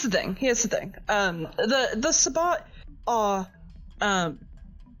 here's the thing. The Sabbat are they're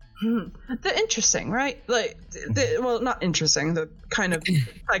interesting, right? Like, well, not interesting. They're kind of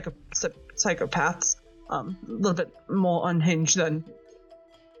psychopaths. A little bit more unhinged than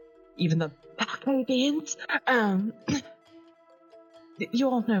even the Malkavians. You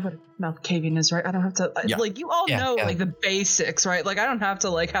all know what a Malkavian is, right? I don't have to, like, you all know, like, the basics, right? Like, I don't have to,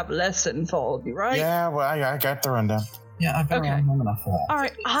 like, have a lesson for all of you, right? Yeah, well, I got the rundown. Yeah, I've been around long enough for that. All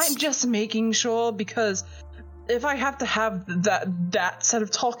right, I'm just making sure, because if I have to have that set of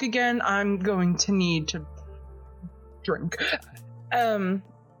talk again, I'm going to need to drink. I'm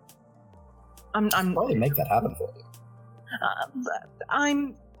probably make that happen for you.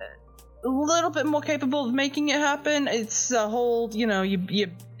 I'm a little bit more capable of making it happen. It's a whole, you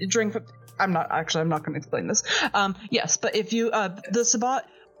drink. I'm not going to explain this. Yes, but if you, the Sabbat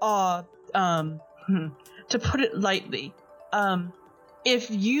are, to put it lightly, if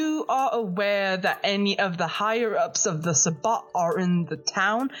you are aware that any of the higher ups of the Sabbat are in the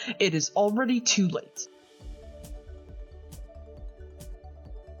town, it is already too late.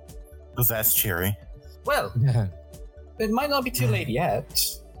 Well, that's cheery. Well, it might not be too late yet.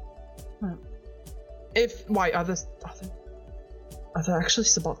 Are there actually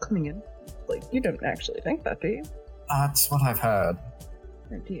Sabbat coming in? Like, you don't actually think that, do you? That's what I've heard.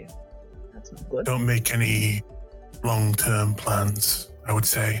 Oh dear. That's not good. Don't make any long-term plans, I would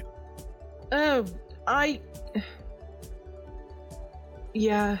say. Oh,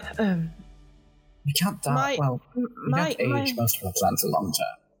 yeah, We can't die. We can't age most of our plans long term.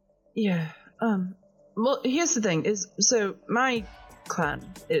 Yeah, well, here's the thing, so my clan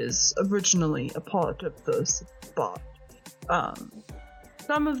is originally a part of the Sabbat.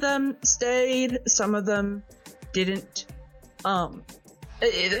 Some of them stayed, some of them didn't.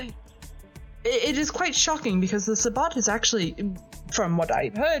 It is quite shocking because the Sabbat is actually, from what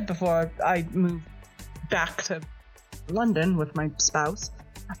I've heard before I moved back to London with my spouse,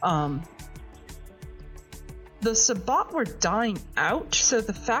 the Sabbat were dying out, so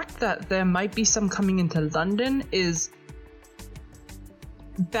the fact that there might be some coming into London is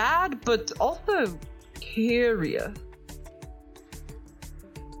bad, but also curious.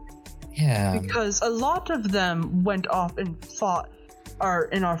 Yeah. Because a lot of them went off and fought, are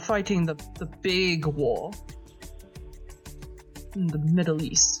fighting the big war in the Middle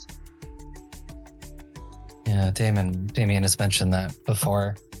East. Yeah, Damien has mentioned that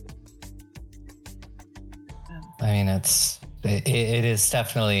before. I mean, it is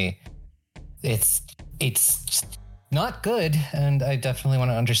definitely, it's not good, and I definitely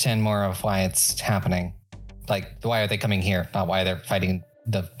want to understand more of why it's happening. Like, why are they coming here? Not why they're fighting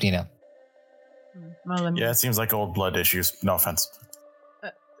Well, Yeah, it seems like old blood issues. No offense.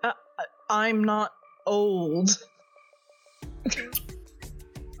 I'm not old.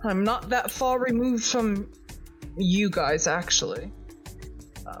 I'm not that far removed from you guys, actually.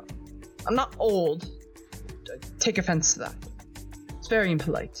 I'm not old. Take offense to that. It's very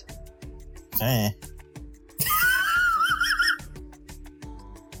impolite.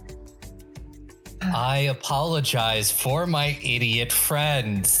 I apologize for my idiot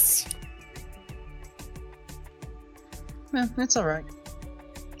friends. Yeah, it's all right.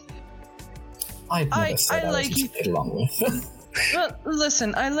 I've never said I like was you. to get along with. Well,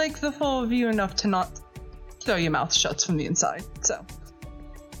 listen, I like the four of you enough to not throw your mouth shut from the inside, so.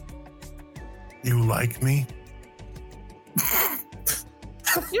 You like me?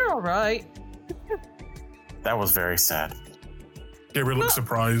 You're all right. That was very sad. Gary looks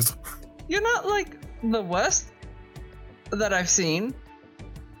surprised. You're not, like, the worst that I've seen.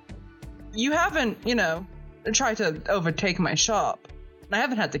 You haven't, tried to overtake my shop. And I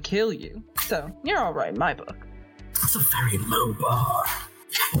haven't had to kill you. So, you're all right in my book. That's a very low bar.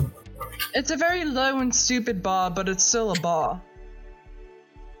 It's a very low and stupid bar, but it's still a bar.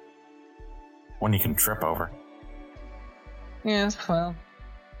 One you can trip over. Yes, well,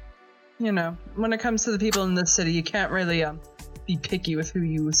 when it comes to the people in this city, you can't really be picky with who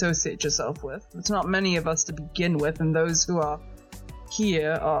you associate yourself with. There's not many of us to begin with, and those who are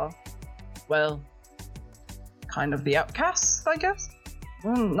here are, well, kind of the outcasts, I guess.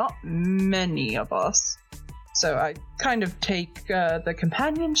 Well, not many of us. So I kind of take the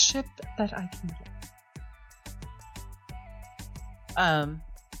companionship that I can get.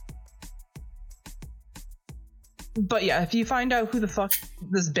 But yeah, if you find out who the fuck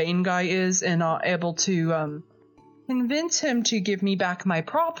this Bane guy is and are able to convince him to give me back my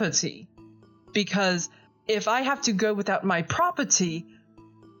property, because if I have to go without my property,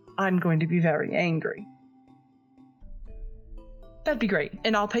 I'm going to be very angry. That'd be great,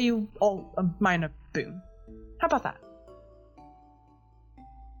 and I'll pay you all a minor boon. How about that?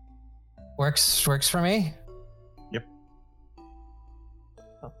 Works for me.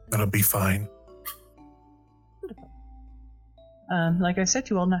 That'll be fine. Like I said,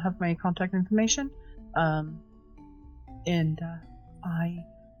 you all now have my contact information. And I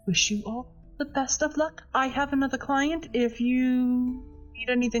wish you all the best of luck. I have another client. If you need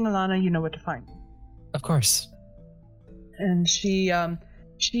anything, Alana, you know where to find me. Of course. And she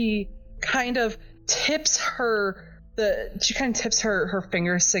kind of tips her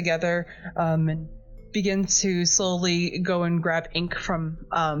fingers together and begins to slowly go and grab ink from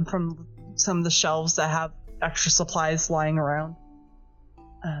some of the shelves that have extra supplies lying around.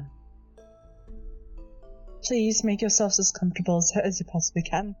 Please make yourselves as comfortable as you possibly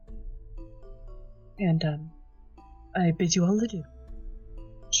can. And I bid you all adieu.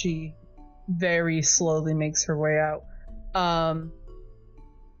 She very slowly makes her way out.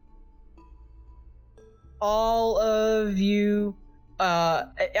 All of you,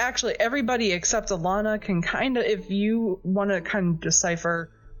 actually everybody except Alana can kind of, if you want to kind of decipher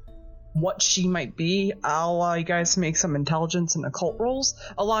what she might be, I'll allow you guys to make some intelligence and occult rolls.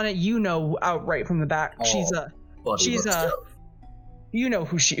 Alana, you know outright from the back, you know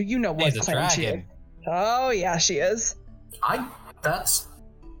who she, you know what clan she is. Oh yeah, she is. That's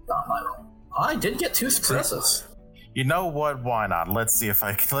not my role. I did get 2 successes. You know what? Why not? Let's see if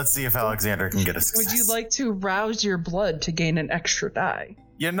Alexander can get a success. Would you like to rouse your blood to gain an extra die?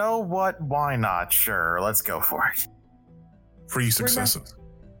 You know what? Why not? Sure, let's go for it. 3 successes.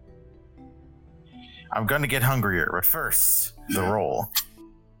 I'm gonna get hungrier, but first, the roll.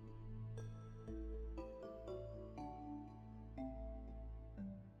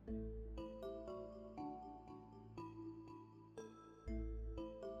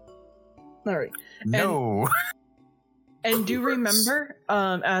 All right. No. And do remember,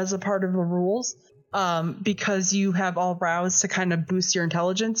 as a part of the rules, because you have all roused to kind of boost your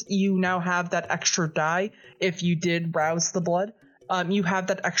intelligence, you now have that extra die. If you did rouse the blood, you have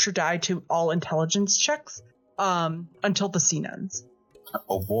that extra die to all intelligence checks until the scene ends.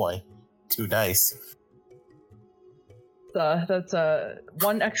 Oh boy, 2 dice. That's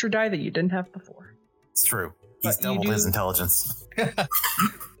 1 extra die that you didn't have before. It's true. He's doubled his intelligence.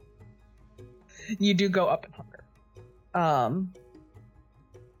 You do go up in hunger.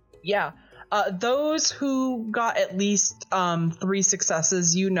 Yeah. Those who got at least 3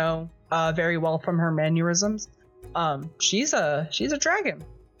 successes, you know very well from her mannerisms. She's a dragon.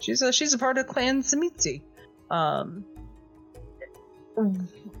 She's a part of Clan Samitsi.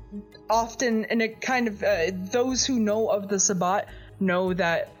 Often, and it kind of those who know of the Sabbat know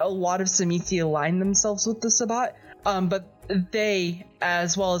that a lot of Samitsi align themselves with the Sabbat. But they,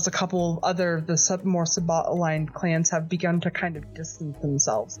 as well as a couple of other more Sabbat-aligned clans, have begun to kind of distance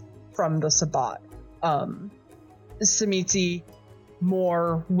themselves from the Sabbat. Samitsi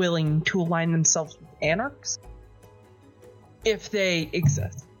more willing to align themselves with anarchs if they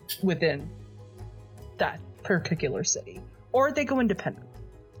exist within that particular city, or they go independent.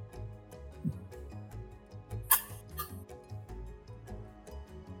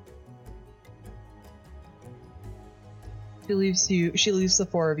 She leaves the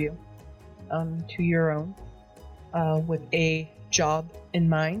 4 of you to your own with a job in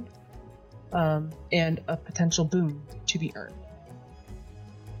mind and a potential boon to be earned.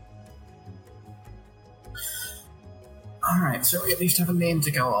 Alright, so we at least have a name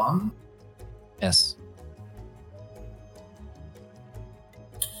to go on. Yes.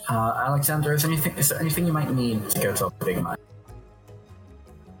 Alexander, is there anything you might need to go talk to Big Mike?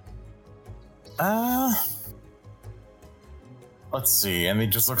 Let's see. And he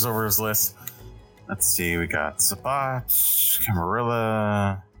just looks over his list. Let's see. We got Sabbat,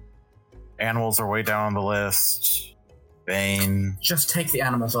 Camarilla. Animals are way down on the list. Bane. Just take the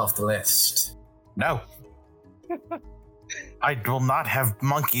animals off the list. No. I will not have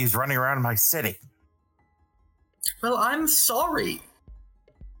monkeys running around my city. Well, I'm sorry.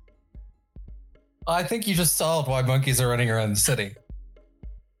 I think you just solved why monkeys are running around the city.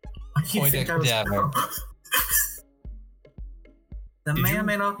 Point at cadaver. There may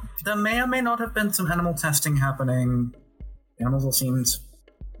or may not have been some animal testing happening. The animals all seemed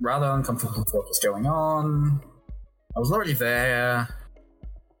rather uncomfortable with what was going on. I was already there.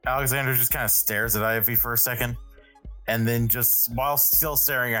 Alexander just kind of stares at Ivy for a second, and then just, while still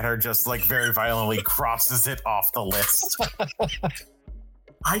staring at her, just like very violently crosses it off the list.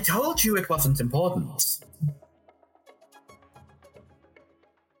 I told you it wasn't important.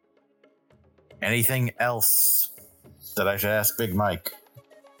 Anything else that I should ask Big Mike?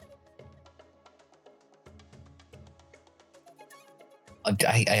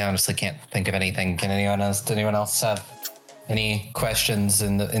 I honestly can't think of anything. Can anyone else? Does anyone else have any questions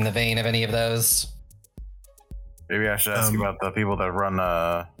in the vein of any of those? Maybe I should ask about the people that run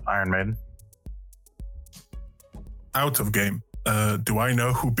Iron Maiden. Out of game. Do I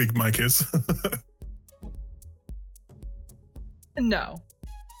know who Big Mike is? No.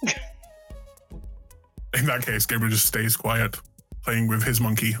 In that case, Gabriel just stays quiet, playing with his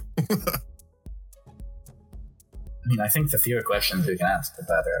monkey. I mean, I think the fewer questions we can ask, the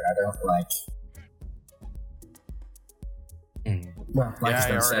better. I don't like... Well, like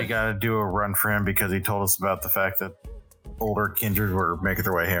I already got to do a run for him because he told us about the fact that older kindred were making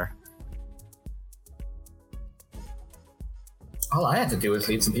their way here. All I had to do was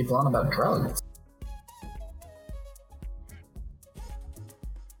lead some people on about drugs.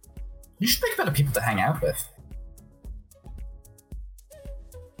 You should pick better people to hang out with.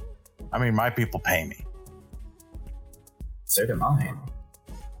 I mean, my people pay me. So do mine.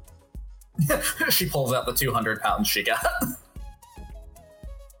 She pulls out the 200 pounds she got.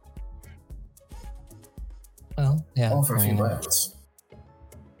 Well, yeah. All for a few words.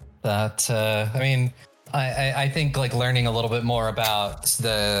 That I mean, I think like learning a little bit more about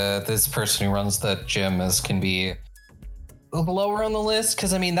this person who runs the gym can be lower on the list,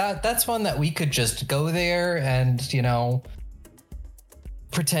 because I mean that's one that we could just go there and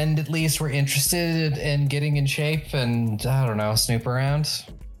pretend at least we're interested in getting in shape and I don't know, snoop around.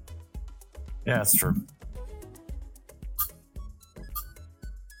 Yeah, that's true.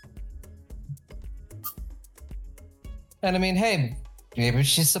 And I mean, hey, maybe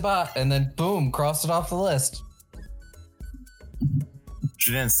she's a bot, and then boom, cross it off the list.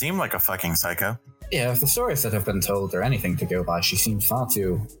 She didn't seem like a fucking psycho. Yeah, if the stories that have been told are anything to go by, she seems far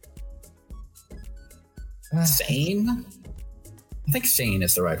too... sane? I think sane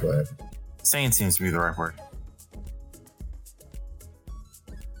is the right word. Sane seems to be the right word.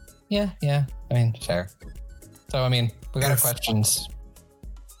 Yeah. I mean, fair. So, I mean, we got our questions.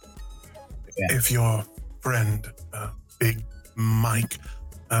 If your friend, Big Mike,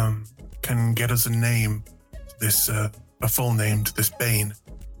 can get us a name, a full name to this Bane,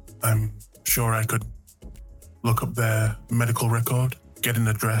 I'm sure I could look up their medical record, get an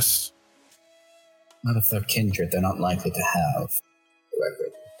address. Not if they're kindred, they're not likely to have a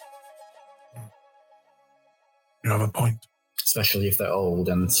record. You have a point. Especially if they're old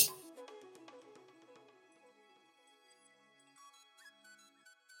and...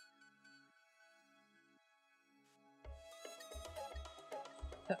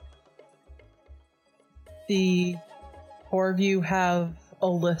 The four of you have a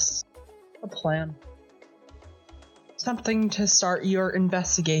list, a plan. Something to start your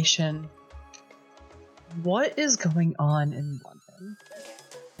investigation. What is going on in London?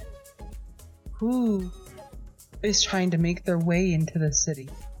 Who is trying to make their way into the city?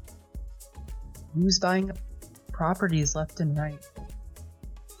 Who's buying properties left and right?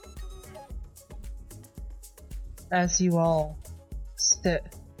 As you all sit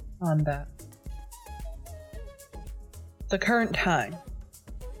on that, the current time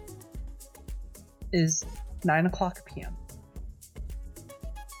is 9:00 p.m.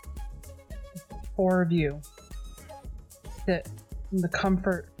 Four of you sit in the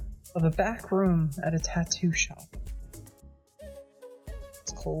comfort of a back room at a tattoo shop.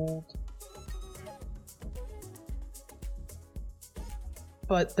 It's cold.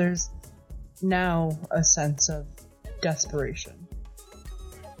 But there's now a sense of desperation.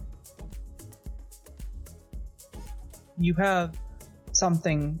 You have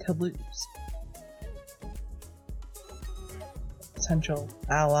something to lose. A potential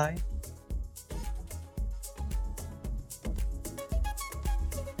ally.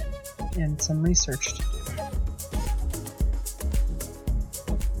 And some research to do.